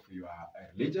 regardless of your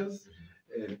religious,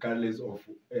 regardless of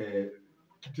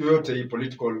kitu yote hii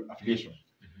political affiliation.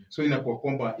 So inakuwa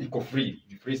kwamba iko free,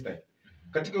 ni freestyle.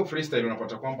 Katika freestyle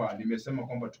unapata kwamba nimesema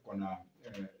kwamba tuko na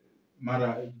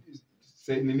mara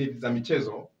za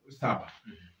michezo 7.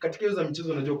 Katika hizo za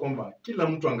michezo unajua kwamba kila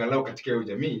mtu angalau katika hiyo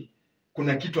jamii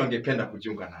kuna kitu angependa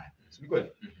kujiunga naye. Si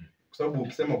kweli? Kwa sababu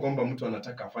ukisema kwamba mtu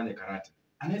anataka afanye karate,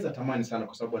 anaweza tamani sana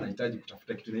kwa sababu anahitaji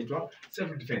kutafuta kitu inaitwa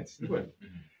self defense. Si kweli?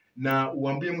 Na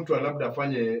uambie mtu labda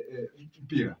afanye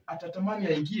mpira, atatamani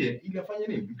aingie ili afanye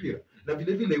nini? Mpira. Na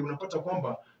vile vile unapata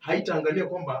kwamba haitaangalia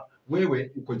kwamba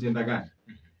wewe uko jenda gani.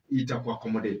 Itakuwa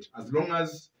accommodate as long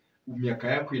as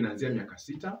miaka yako inaanzia miaka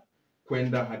 6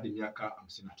 kwenda hadi miaka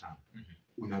 55.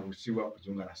 Unaruhusiwa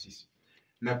kujiunga na sisi.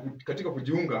 Na katika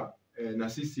kujiunga na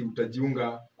sisi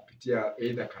utajiunga kupitia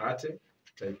either karate,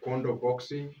 taekwondo,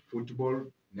 boxing,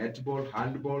 football, netball,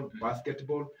 handball,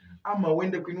 basketball, ama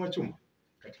uende kuinua chuma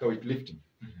katika weightlifting.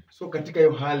 So katika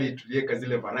hiyo hali tuliweka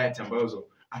zile variety ambazo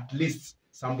at least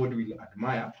somebody will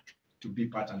admire to be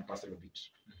part and parcel of it.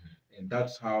 And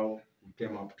that's how we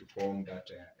came up to form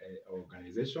that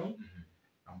organization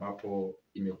ambapo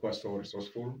imekuwa so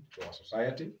resourceful to our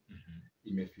society.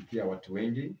 Imefikia watu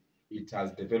wengi. It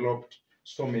has developed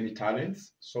so many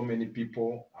talents, so many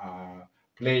people are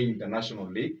playing the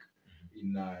national league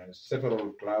in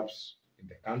several clubs in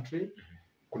the country.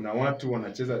 Kuna watu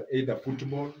wanacheza either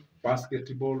football,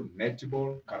 basketball,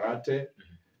 netball, karate.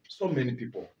 So many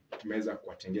people tumeweza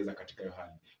kuwatengeza katika hiyo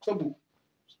hali. Kwa sababu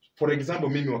For example,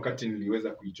 mimi wakati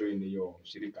niliweza kujoin hiyo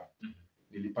shirika,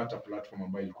 nilipata platform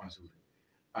ambayo ilikuwa nzuri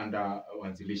under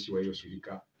waanzilishi wa hiyo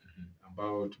shirika,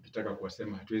 ambao tukitaka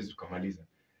kuwasema hatuwezi tukamaliza.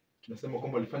 Tunasema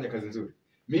kwamba walifanya kazi nzuri.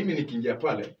 Mimi nikiingia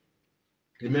pale,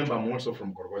 remember I'm also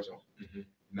from KOROGOCHO,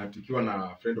 na tukiwa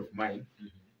na friend of mine,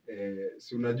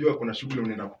 si unajua kuna shughuli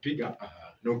unaenda kupiga,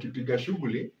 na ukipiga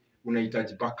shughuli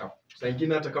unahitaji backup. Saa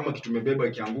nyingine hata kama kitu umebeba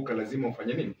ikianguka lazima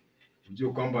ufanye nini?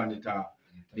 Ujue kwamba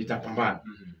nitapambana.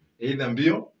 Either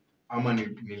mbio ama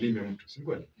nilime mtu, si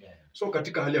kweli? So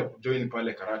katika hali ya join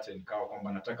pale karate, nikawa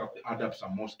kwamba nataka ku add up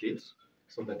some more skills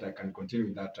so that I can continue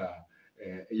with that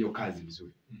hiyo kazi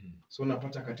vizuri. So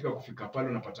unapata katika kufika pale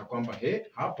unapata kwamba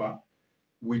hapa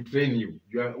we train you.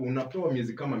 Unapewa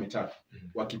miezi kama 3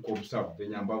 wakikuobserve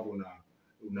venye ambavyo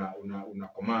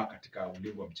unakomaa katika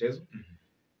ulingo wa mchezo.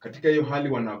 Katika hiyo hali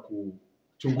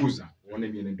wanakuchunguza uone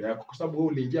mienendo yako, kwa sababu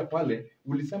wewe uliingia pale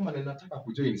ulisema nataka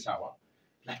kujoin sawa,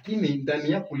 lakini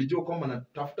ndani yako ulijua kwamba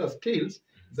natafuta skills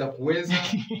za kuweza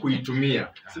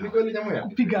kuitumia. Si ni kweli jamaa ya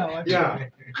Kupiga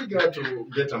watu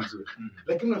get mzuri.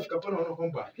 Lakini unafika pale unaona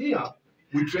kwamba here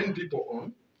we train people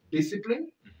on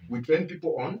discipline, we train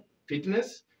people on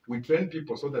fitness, we train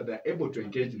people so that they're able to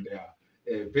engage in their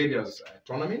various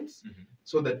tournaments,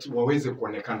 so that waweze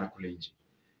kuonekana kule nje.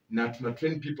 Na tuna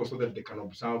train people so that they can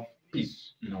observe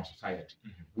peace in our society.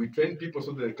 We train people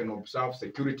so that they can observe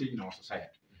security in our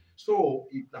society. So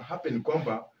it happen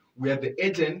kwamba we are the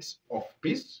agents of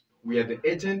peace, we are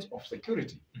the agent of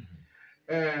security.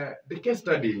 The case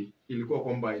study ilikuwa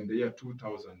kwamba in the year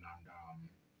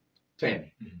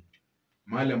 2010,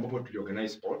 mahali ambapo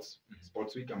tuliorganize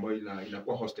sports week ambayo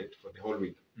inakuwa hosted for the whole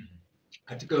week.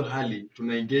 Katika hiyo hali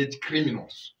tuna engage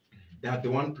criminals. They are the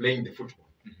one playing the football.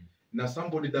 Now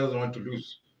somebody doesn't want to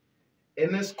lose.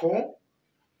 Any score,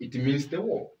 it means the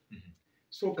war.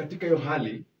 So katika hiyo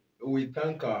hali, we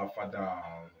thank Father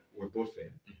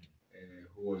Webose,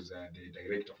 who was the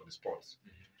director for the sports.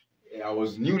 I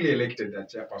was newly elected the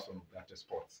chairperson of that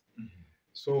sports.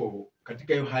 So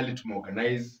katika hiyo hali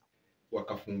tumeorganize,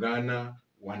 wakafungana,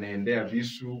 wanaendea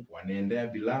visu, wanaendea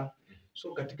bila.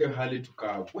 So katika hiyo hali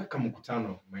tukaweka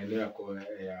mkutano maeneo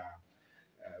ya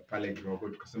pale kidogo,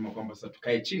 tukasema kwamba sasa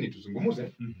tukae chini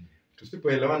tuzungumuze.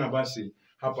 Tusipoelewana basi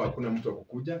hapa hakuna mtu wa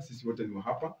kukuja, sisi wote ni wa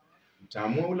hapa.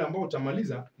 Utaamua ule ambao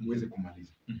utamaliza uweze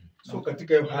kumaliza. So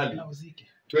katika hiyo hali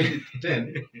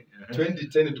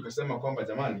 2010 tukasema kwamba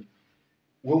jamani,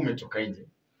 wewe umetoka nje,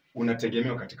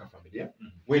 unategemewa katika familia.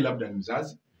 Wewe labda ni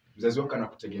mzazi wako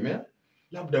anakutegemea,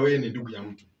 labda wewe ni ndugu ya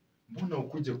mtu. Mbona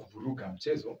ukuje kuvuruga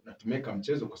mchezo na tumeka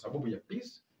mchezo kwa sababu ya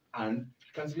peace and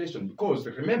cancellation? Because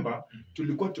remember,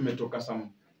 tulikuwa tumetoka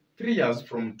some 3 years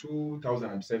from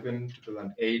 2007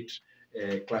 2008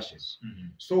 clashes.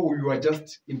 So we were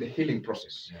just in the healing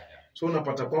process. So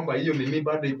unapata kwamba hiyo nini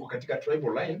bado iko katika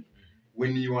tribal line.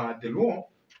 When you are the law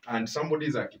and somebody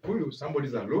is a Kikuyu, somebody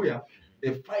is a lawyer,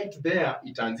 the fight there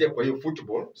itaanzia kwa hiyo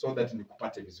football so that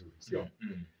nikupate vizuri, sio?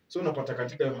 So unapata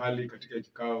katika hiyo hali, katika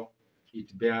kikao,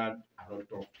 it bear a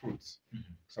lot of fruits.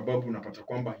 Sababu unapata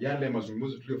kwamba yale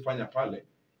mazungumzo tuliyofanya pale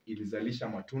ilizalisha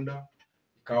matunda,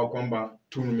 ikawa kwamba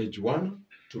tumejuana,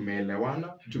 tumeelewana,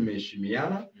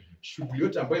 tumeheshimiana. Shughuli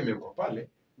yote ambayo imekuwa pale,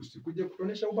 usikuje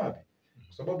kutuonesha ubabe.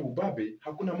 Kwa sababu ubabe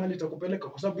hakuna mali itakupeleka,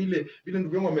 kwa sababu vile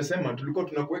ndugu yangu amesema tulikuwa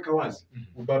tunakuweka wazi.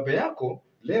 Ubabe yako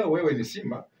leo wewe ni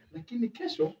simba, lakini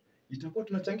kesho itakuwa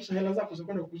tunachangisha hela zako za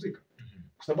kwenda kukuzika.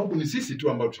 Kwa sababu ni sisi tu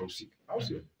ambao tutahusika, au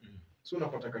sio? So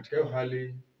unapata katika hiyo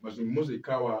hali mazungumzo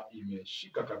ikawa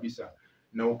imeshika kabisa,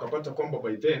 na ukapata kwamba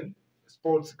by then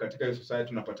sports katika hiyo society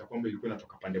tunapata kwamba ilikuwa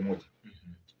inatoka pande moja.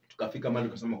 Tukafika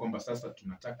mahali kusema kwamba sasa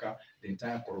tunataka the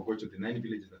entire KOROGOCHO, the 9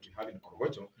 villages that we have in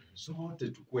KOROGOCHO, sote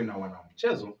tukue na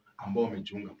wanamchezo ambao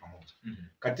wamejiunga pamoja.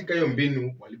 Katika hiyo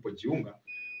mbinu walipojiunga,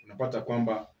 unapata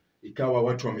kwamba ikawa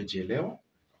watu wamejielewa,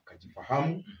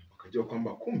 wakajifahamu, wakajua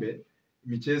kwamba kumbe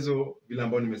michezo bila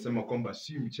ambao nimesema kwamba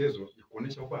si mchezo ya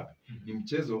kuonesha ubabe. Ni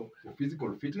mchezo for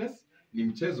physical fitness, ni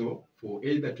mchezo for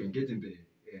either to engage in the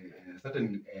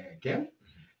certain game,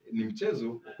 ni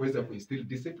mchezo kuweza kuinstill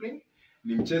discipline,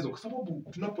 ni mchezo kwa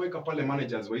sababu tunapoweka pale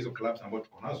managers wa hizo clubs ambao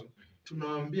tuko nazo,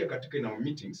 tunawaambia katika in our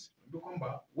meetings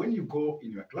kwamba when you go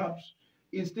in your clubs,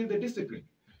 instill the discipline.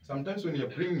 Sometimes when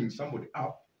you're bringing somebody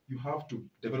up, you have to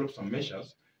develop some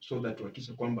measures so that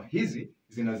tuhakikishe kwamba hizi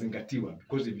zinazingatiwa,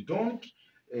 because if you don't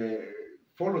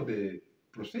follow the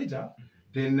procedure,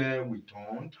 then we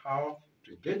don't have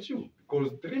to get you,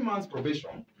 because 3 months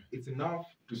probation is enough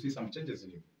to see some changes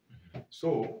in you.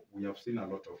 So we have seen a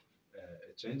lot of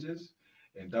changes,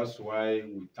 and that's why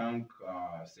we thank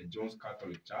St. John's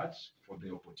Catholic Church for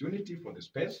the opportunity, for the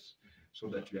space, so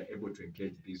that we are able to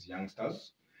engage these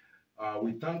youngsters.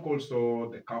 We thank also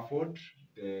the CAFOD,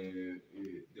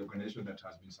 the organization that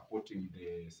has been supporting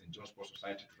the St. John's Sports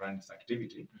Society to run this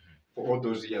activity for all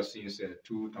those years since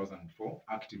 2004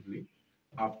 actively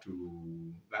up to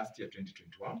last year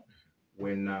 2021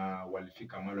 when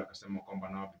walifika mahali wakasema kwamba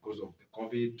now because of the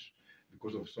COVID,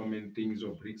 because of so many things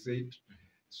of Brexit,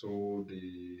 so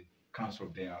they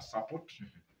cancelled their support.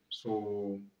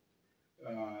 So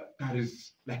that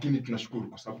is, lakini tunashukuru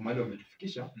kwa sababu mahali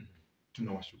wametufikisha,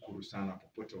 tunawashukuru sana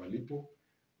popote walipo,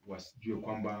 wasijue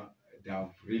kwamba they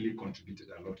have really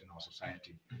contributed a lot in our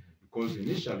society. Because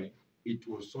initially it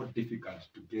was so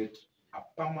difficult to get a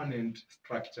permanent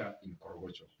structure in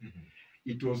Korogocho.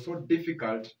 It was so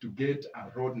difficult to get a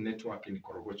road network in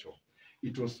Korogocho.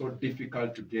 It was so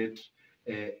difficult to get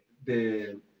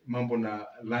the mambo na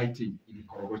lighting in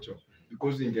Korogocho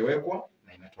because ingewekwa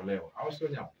na inatolewa. Au sio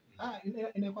nyama?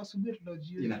 Inakuwa subiri ndio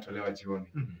jioni. Inatolewa jioni.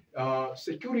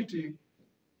 Security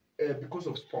because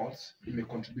of sports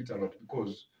contribute a lot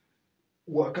because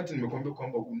wakati nimekuambia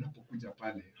kwamba unapokuja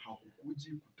pale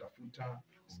hakukuji kutafuta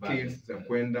skills za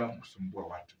kwenda kusumbua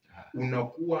watu.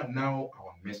 Unakuwa now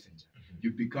our messenger.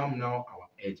 You become now our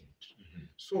agent.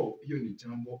 So hiyo ni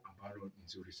jambo ambalo ni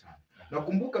nzuri sana.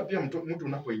 Nakumbuka pia mtu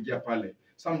unapoingia pale,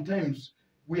 sometimes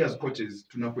we as coaches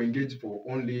tunapoengage for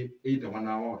only either 1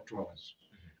 hour or 2 hours.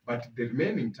 But the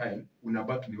remaining time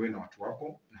unabaki ni wewe na watu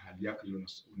wako na hali yako ile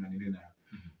unanini nayo.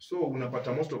 So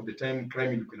unapata most of the time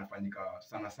crime ilikuwa inafanyika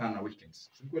sana weekends.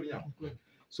 Si kweli yangu?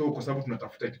 So kwa sababu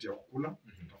tunatafuta kitu ya kukula,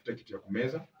 tunatafuta kitu ya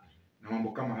kumeza na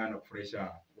mambo kama haya na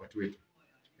kufurahisha watu wetu.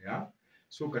 Yeah?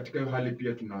 So katika hiyo hali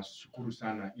pia tunashukuru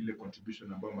sana ile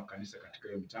contribution ambayo makanisa katika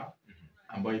hiyo mtaa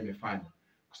ambayo imefanya.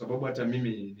 Kwa sababu hata mimi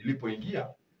nilipoingia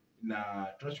na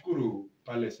tunashukuru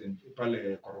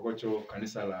pale Korogocho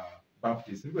kanisa la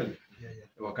Baptist, ni kweli?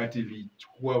 Wakati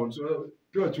ilichukua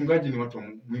pia wachungaji ni watu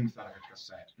muhimu sana katika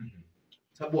society.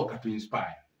 Sababu wakatu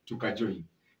inspire tukajoin.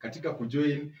 Katika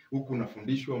kujoin huku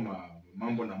unafundishwa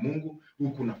mambo na Mungu,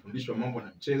 huku unafundishwa mambo na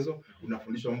mchezo,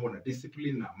 unafundishwa mambo na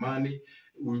discipline na amani,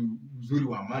 uzuri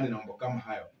wa amani na mambo kama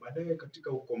hayo. Baadaye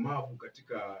katika ukomavu,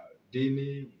 katika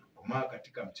dini, ukomaa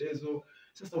katika mchezo,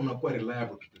 sasa unakuwa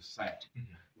reliable to the society.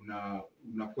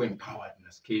 Unakuwa empowered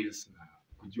na skills na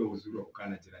kujua uzuri wa kukaa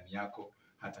na jirani yako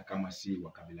hata kama si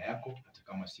wa kabila yako, hata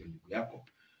kama si ndugu yako.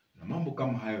 Na mambo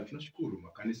kama hayo tunashukuru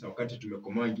makanisa wakati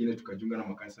tumekomaa wengine tukajiunga na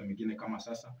makanisa mengine kama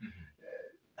sasa.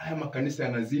 Haya makanisa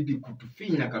yanazidi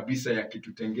kutufinya kabisa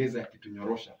yakitutengeza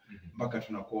yakitunyorosha mpaka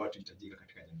tunakuwa watu hitajika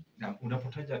katika jamii. Na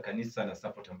unapotaja kanisa na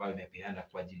support ambayo imepeana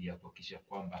kwa ajili ya kuhakikisha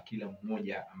kwamba kila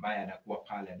mmoja ambaye anakuwa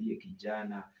pale aliye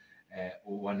kijana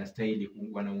wanastahili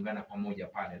wanaungana pamoja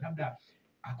pale, labda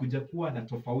hakuja kuwa na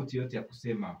tofauti yote ya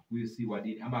kusema huyu si wa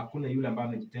dini ama hakuna yule ambaye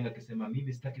amejitenga akisema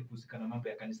mimi sitaki kuhusika na mambo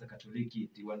ya kanisa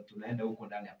Katoliki tunaenda huko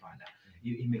ndani? Hapana.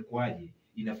 Imekuwaje?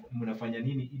 Mnafanya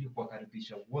nini ili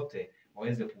kuwakaribisha wote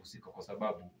waweze kuhusika, kwa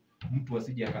sababu mtu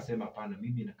asije akasema hapana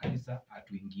mimi na kanisa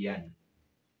hatuingiani?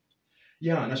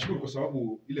 Nashukuru kwa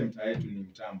sababu ile mtaa yetu ni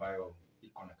mtaa ambayo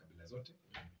iko na kabila zote,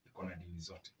 iko na dini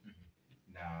zote.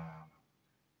 Na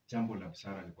jambo la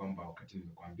busara ni kwamba wakati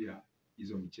nimekuambia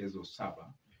hizo michezo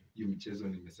 7, hiyo michezo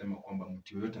nimesema kwamba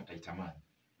mtu yoyote ataitamani,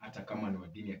 hata kama ni wa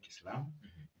dini ya Kiislamu,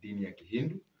 dini ya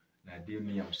Kihindu na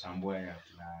dini ya Msambwa ya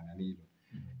nanilo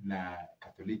na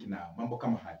Katoliki na mambo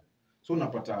kama hayo. So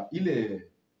unapata ile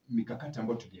mikakati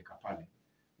ambayo tuliweka pale,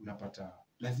 unapata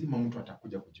lazima mtu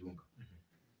atakuja kujiunga.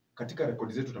 Katika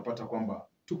rekodi zetu utapata kwamba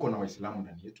tuko na Waislamu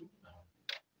ndani yetu,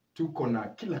 tuko na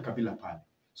kila kabila pale.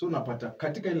 So unapata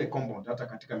katika ile compound, hata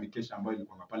katika mikesha ambayo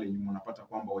ilikuwa pale nyuma, unapata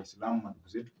kwamba Waislamu ndugu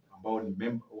zetu ambao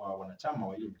ni wanachama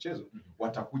wa ile mchezo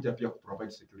watakuja pia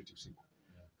kuprovide security usiku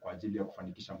kwa ajili ya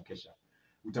kufanikisha mkesha.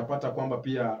 Utapata kwamba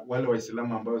pia wale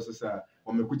Waislamu ambao sasa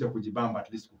wamekuja kujibamba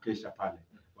at least kukesha pale,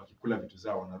 wakikula vitu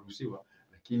zao wanaruhusiwa,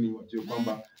 lakini wajue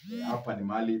kwamba hapa ni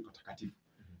mahali patakatifu.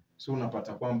 So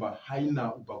unapata kwamba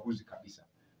haina ubaguzi kabisa,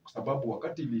 kwa sababu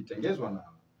wakati ilitengezwa na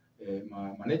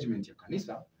management ya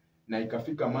kanisa na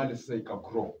ikafika mahali sasa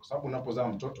ikagrow, kwa sababu unapozaa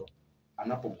mtoto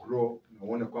anapogrow na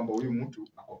uone kwamba huyu mtu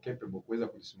ako capable kuweza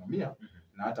kujisimamia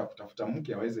na hata kutafuta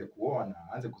mke aweze kuoa na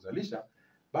aanze kuzalisha,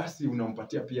 basi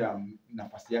unampatia pia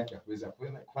nafasi yake ya kuweza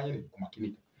kufanya nini,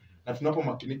 kumakinika. Na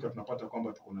tunapomakinika tunapata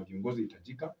kwamba tuko na viongozi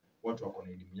hitajika, watu wako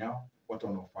na elimu yao, watu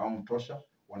wanaofahamu tosha,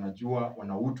 wanajua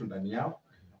wana utu ndani yao.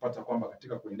 Tunapata kwamba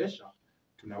katika kuendesha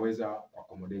tunaweza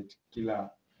accommodate kila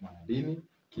mwanadini,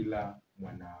 kila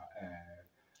mwana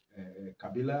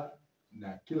kabila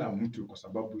na kila mtu, kwa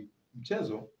sababu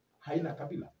mchezo haina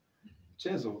kabila.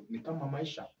 Mchezo ni kama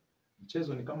maisha.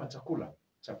 Mchezo ni kama chakula.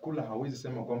 Chakula hawezi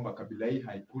sema kwamba kabila hii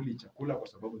haikuli chakula kwa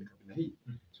sababu ni kabila hii.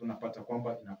 So unapata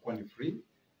kwamba inakuwa ni free,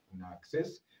 una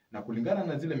access na kulingana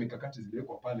na zile mikakati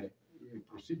ziliwekwa pale,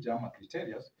 procedure ama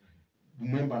criteria,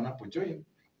 member anapojoin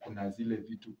kuna zile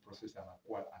vitu process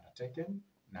anakuwa undertaken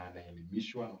na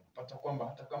anaelimishwa, na unapata kwamba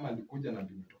hata kama alikuja na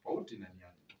mbinu tofauti na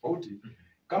nia tofauti,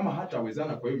 kama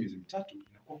hatawezana kwa hiyo miezi mitatu,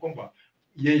 inakuwa kwamba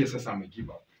yeye sasa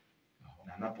amegive up.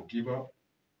 Na anapo give up,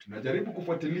 tunajaribu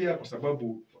kufuatilia, kwa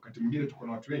sababu wakati mwingine tuko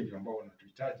na watu wengi ambao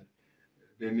wanatuhitaji,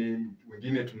 then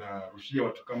wengine tunarushia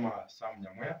watu kama Sam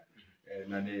Nyamwea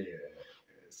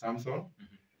SAMSON,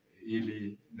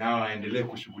 ili nao aendelee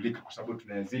kushughulika, kwa sababu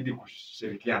tunazidi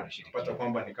kushirikiana. Tunapata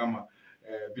kwamba ni kama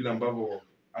vile ambavyo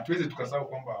hatuwezi tukasahau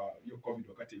kwamba hiyo COVID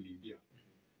wakati iliingia,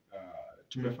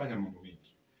 tumefanya mambo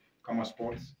mengi kama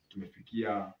sports.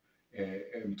 Tumefikia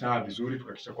mtaa vizuri,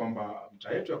 tukahakikisha kwamba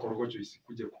mtaa yetu ya Korogocho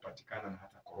isikuje kupatikana na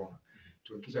hata corona.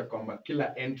 Tuhakikisha kwamba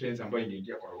kila entrance ambayo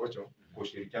inaingia Korogocho kwa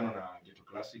ushirikiano na Ghetto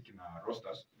Classic na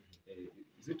Rosters,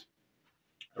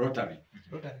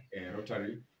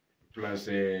 Rotary plus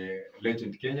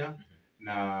Legend Kenya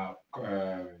na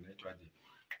inaitwaje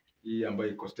hii ambayo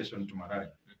iko station Tumarai,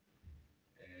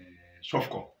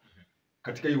 Shofco.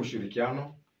 Katika hiyo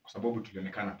ushirikiano, kwa sababu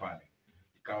tulionekana pale,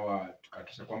 ikawa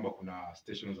tukahakikisha kwamba kuna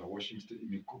stations za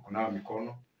washing, kuna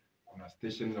mikono, kuna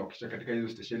stations za kisha, katika hizo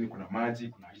station kuna maji,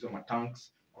 kuna hizo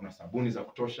matanks, kuna sabuni za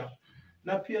kutosha.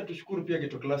 Na pia tushukuru pia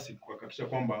Ghetto Classic kwa kuhakikisha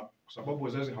kwamba, kwa sababu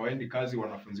wazazi hawaendi kazi,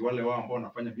 wanafunzi wale wao ambao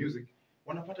wanafanya music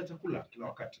wanapata chakula kila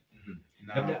wakati.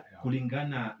 Labda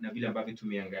kulingana na vile ambavyo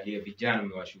tumeangalia, vijana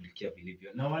mmewashughulikia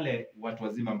vilivyo, na wale watu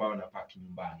wazima ambao wanapaki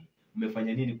nyumbani,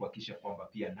 umefanya nini kuhakikisha kwamba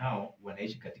pia nao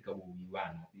wanaishi katika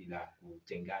uwiano bila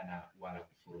kutengana wala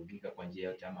kufurugika kwa njia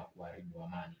yote ama kuharibu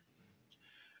amani?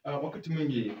 Wakati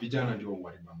mwingi vijana ndio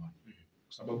huharibu amani,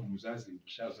 kwa sababu mzazi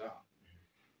ukishazaa,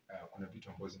 kuna vitu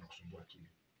ambavyo zinakusumbua akili.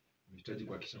 Unahitaji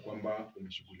kuhakikisha kwamba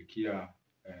umeshughulikia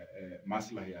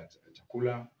maslahi ya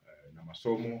chakula na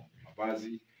masomo,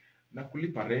 mavazi na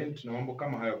kulipa rent na mambo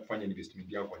kama hayo, kufanya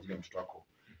investment yako kwa ajili ya mtoto wako.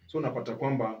 So unapata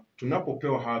kwamba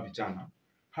tunapopewa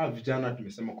hawa vijana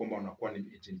tumesema kwamba wanakuwa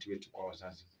ni agent wetu kwa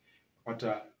wazazi.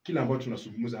 Unapata kila ambacho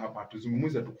tunazungumza hapa,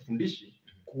 hatuzungumzi tukufundishi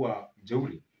kuwa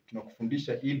mjeuri,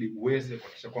 tunakufundisha ili uweze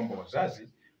kuhakikisha kwamba wazazi,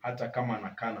 hata kama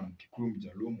anakaa na Mkikuyu,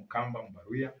 Mjaluo, Mkamba,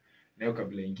 Mbaruya na hiyo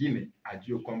kabila nyingine,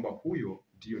 ajue kwamba huyo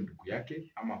ndio ndugu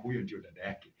yake ama huyo ndio dada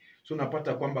yake. So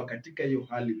unapata kwamba katika hiyo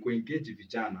hali kuengage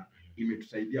vijana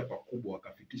imetusaidia pakubwa,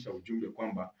 wakafikisha ujumbe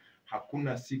kwamba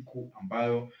hakuna siku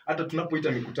ambayo, hata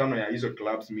tunapoita mikutano ya hizo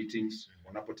clubs meetings,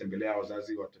 wanapotembelea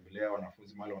wazazi, watembelea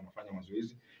wanafunzi mahali wanafanya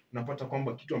mazoezi, unapata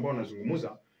kwamba kitu ambao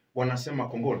wanazungumza, wanasema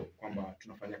kongole kwamba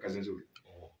tunafanya kazi nzuri.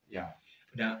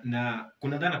 Na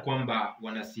kuna dhana kwamba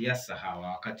wanasiasa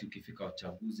hawa wakati ukifika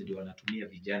uchaguzi ndio wanatumia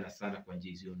vijana sana kwa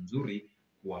njia hizo nzuri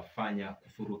kuwafanya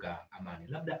kufuruga amani.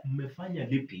 Labda mmefanya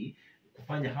lipi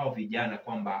kufanya hao vijana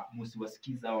kwamba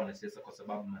msiwasikiza hao wanasiasa, kwa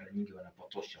sababu mara nyingi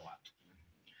wanapotosha watu?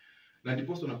 Na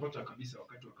ndipo unapata kabisa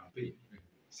wakati wa campaign,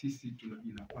 sisi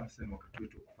inafaa sana wakati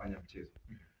wetu kufanya mchezo.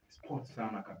 Sports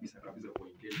sana kabisa kwa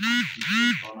engage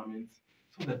tournaments,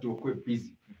 so that tuwe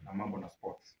busy na mambo na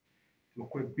sports.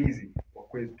 Tuwe busy,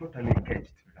 wakuwe totally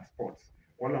engaged na sports.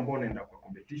 Wale ambao wanaenda kwa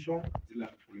competition zile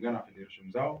kulingana na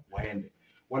federation zao waende.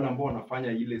 Wale ambao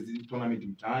wanafanya ile tournament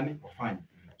mtaani wafanye,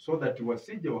 so that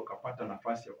wasije wakapata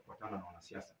nafasi ya kupatana na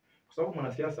wanasiasa. Kwa sababu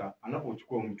mwanasiasa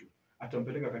anapochukua mtu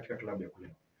atampeleka katika klabu ya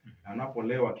kulewa. Na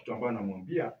anapolewa, kitu ambacho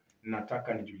anamwambia,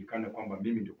 nataka nijulikane kwamba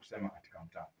mimi ndio kusema katika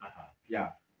mtaa.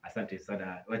 Asante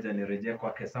sana. Wacha nirejea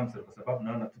kwake SAMSON, kwa sababu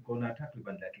naona tuko na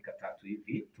takriban dakika 3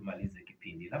 hivi tumalize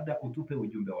kipindi. Labda utupe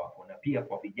ujumbe wako, na pia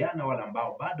kwa vijana wale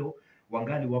ambao bado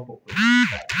wangali wapo kwenye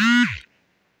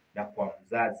na kwa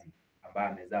mzazi ambaye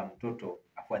amezaa mtoto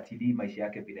afuatilie maisha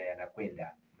yake bila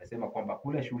yanakwenda. Umesema kwamba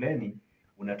kule shuleni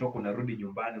unatoka unarudi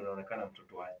nyumbani unaonekana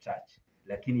mtoto wa church,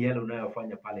 lakini yale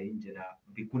unayofanya pale nje na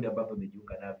vikundi ambavyo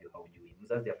umejiunga navyo haujui.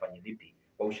 Mzazi afanye vipi?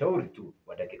 Kwa ushauri tu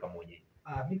wa dakika 1.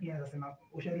 Mimi nasema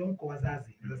ushauri wangu kwa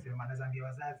wazazi, naambia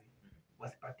wazazi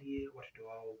wasipatie watoto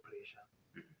wao pressure.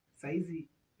 Saizi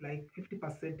like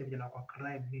 50% ya vijana kwa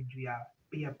crime ni juu ya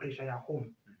peer pressure ya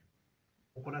home.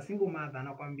 Uko na single mother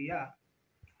anakuambia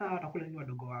watakula nini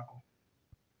wadogo wako,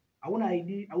 hauna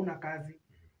ID, hauna kazi,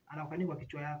 anakukani kwa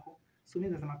kichwa yako. So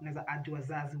mimi nasema tunaweza urge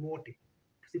wazazi wote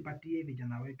tusipatie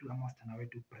vijana wetu ama wasichana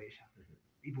wetu pressure.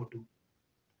 Hivyo tu,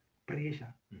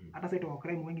 pressure. Hata sasa kwa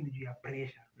crime wengi ni juu ya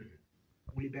pressure.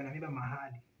 Ulipeana mimba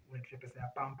mahali, unatoa pesa ya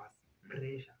pampers,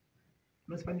 pressure.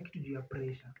 Unasifanya kitu juu ya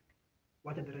pressure.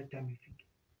 Wacha the right time ifike.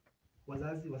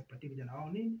 Wazazi wasipatie vijana wao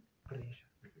nini? Pressure.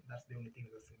 That's the only thing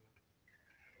that's saying.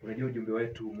 Unajua ujumbe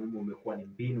wetu muhimu umekuwa ni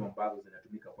mbinu ambazo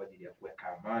zinatumika kwa ajili ya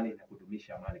kuweka amani na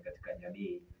kudumisha amani katika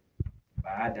jamii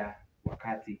baada,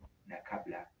 wakati na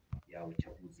kabla ya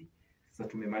uchaguzi. Sasa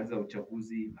tumemaliza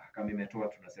uchaguzi, mahakama imetoa,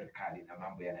 tuna serikali na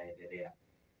mambo yanaendelea.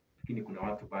 Lakini kuna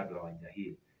watu bado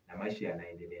hawajahili na maisha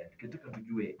yanaendelea. Tukitaka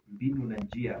tujue mbinu na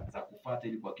njia za kufuata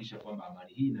ili kuhakikisha kwamba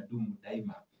amani hii inadumu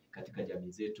daima katika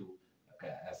jamii zetu,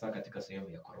 hasa katika sehemu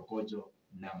ya Korogocho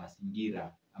na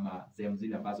mazingira ama sehemu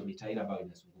zile ambazo mitaa ile ambayo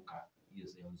inazunguka hiyo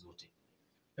sehemu zote.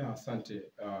 Asante,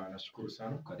 nashukuru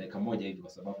sana. Kwa dakika moja hivi kwa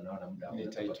sababu naona muda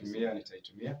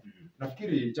nitaitumia.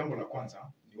 Nafikiri jambo la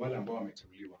kwanza ni wale ambao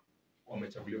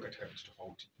wamechaguliwa katika vitu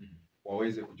tofauti.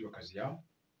 Waweze kujua kazi yao,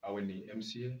 awe ni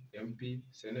MCA, MP,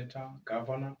 Senator,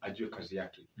 Governor, ajue kazi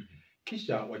yake.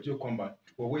 Kisha wajue kwamba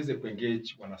waweze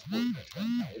kuengage wana sports katika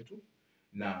mitaa yetu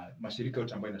na mashirika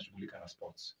yote ambayo yanashughulika na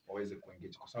sports waweze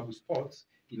kuengage, kwa sababu sports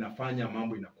inafanya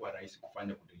mambo inakuwa rahisi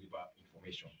kufanya kudeliver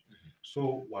information.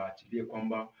 So waachilie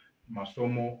kwamba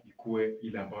masomo ikuwe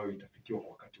ile ambayo itafikiwa kwa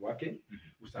wakati wake,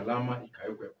 usalama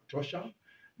ikawekwe ya kutosha,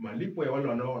 malipo ya wale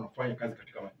wanafanya kazi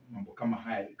katika mambo kama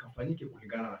haya ikafanyike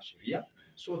kulingana na sheria,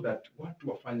 so that watu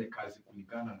wafanye kazi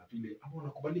kulingana na vile ambao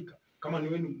wanakubalika. Kama ni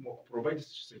wewe provide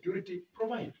security,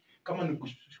 provide. Kama ni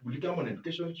kushughulika mambo na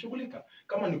education, shughulika.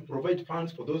 Kama ni provide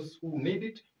funds for those who need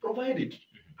it, provide it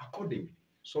accordingly,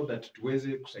 so that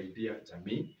tuweze kusaidia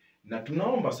jamii. Na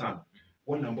tunaomba sana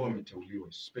wale ambao wameteuliwa,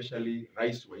 especially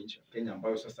rais wa nchi ya Kenya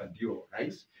ambayo sasa ndio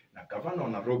rais, na gavana wa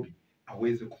Nairobi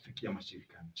aweze kufikia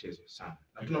mashirika ya michezo sana.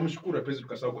 Na tunamshukuru President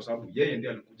Kasau kwa sababu yeye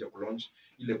ndiye alikuja kulaunch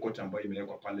ile kocha ambayo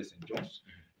imewekwa pale St. John's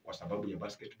kwa sababu ya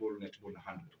basketball, netball na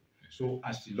handball. So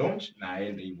asi-launch na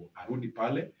aende hivyo, arudi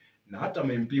pale, na hata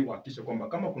MP wahakikishe kwamba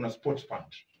kama kuna sports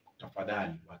fund,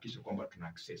 tafadhali wahakikishe kwamba tuna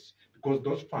access, because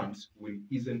those funds will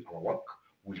ease our work,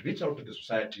 will reach out to the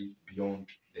society beyond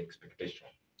the expectation.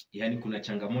 Yaani kuna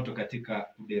changamoto katika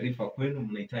kuderifa kwenu,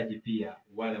 mnahitaji pia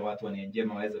wale watu wana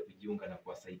njema waweze kujiunga na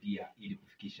kuwasaidia ili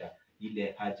kufikisha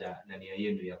ile haja na nia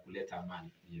yenu ya kuleta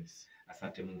amani. Yes.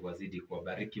 Asante, Mungu azidi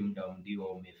kuwabariki. Muda ndio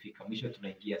umefika mwisho,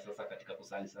 tunaingia sasa katika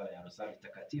kusali sala ya Rosari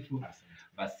Takatifu.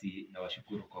 Basi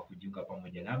nawashukuru kwa kujiunga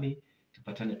pamoja nami.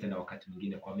 Tupatane tena wakati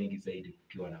mwingine kwa mengi zaidi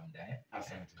kukiwa na muda.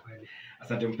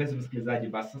 Asante mpenzi msikilizaji,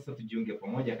 basi sasa tujiunge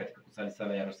pamoja katika kusali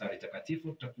sala ya Rosari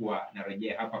Takatifu. Tutakuwa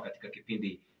narejea hapa katika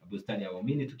kipindi Bustani ya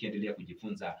Waumini tukiendelea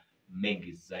kujifunza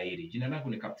mengi zaidi. Jina langu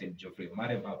ni Captain GEOFREY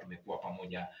OMARE, ambao tumekuwa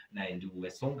pamoja na ndugu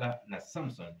WESONGA na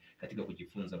SAMSON katika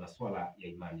kujifunza masuala ya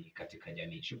imani katika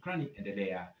jamii. Shukrani,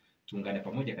 endelea tuungane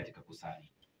pamoja katika kusali.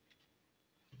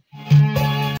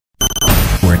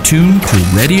 We're tuned to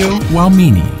Radio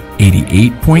Waumini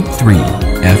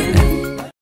 88.3 FM.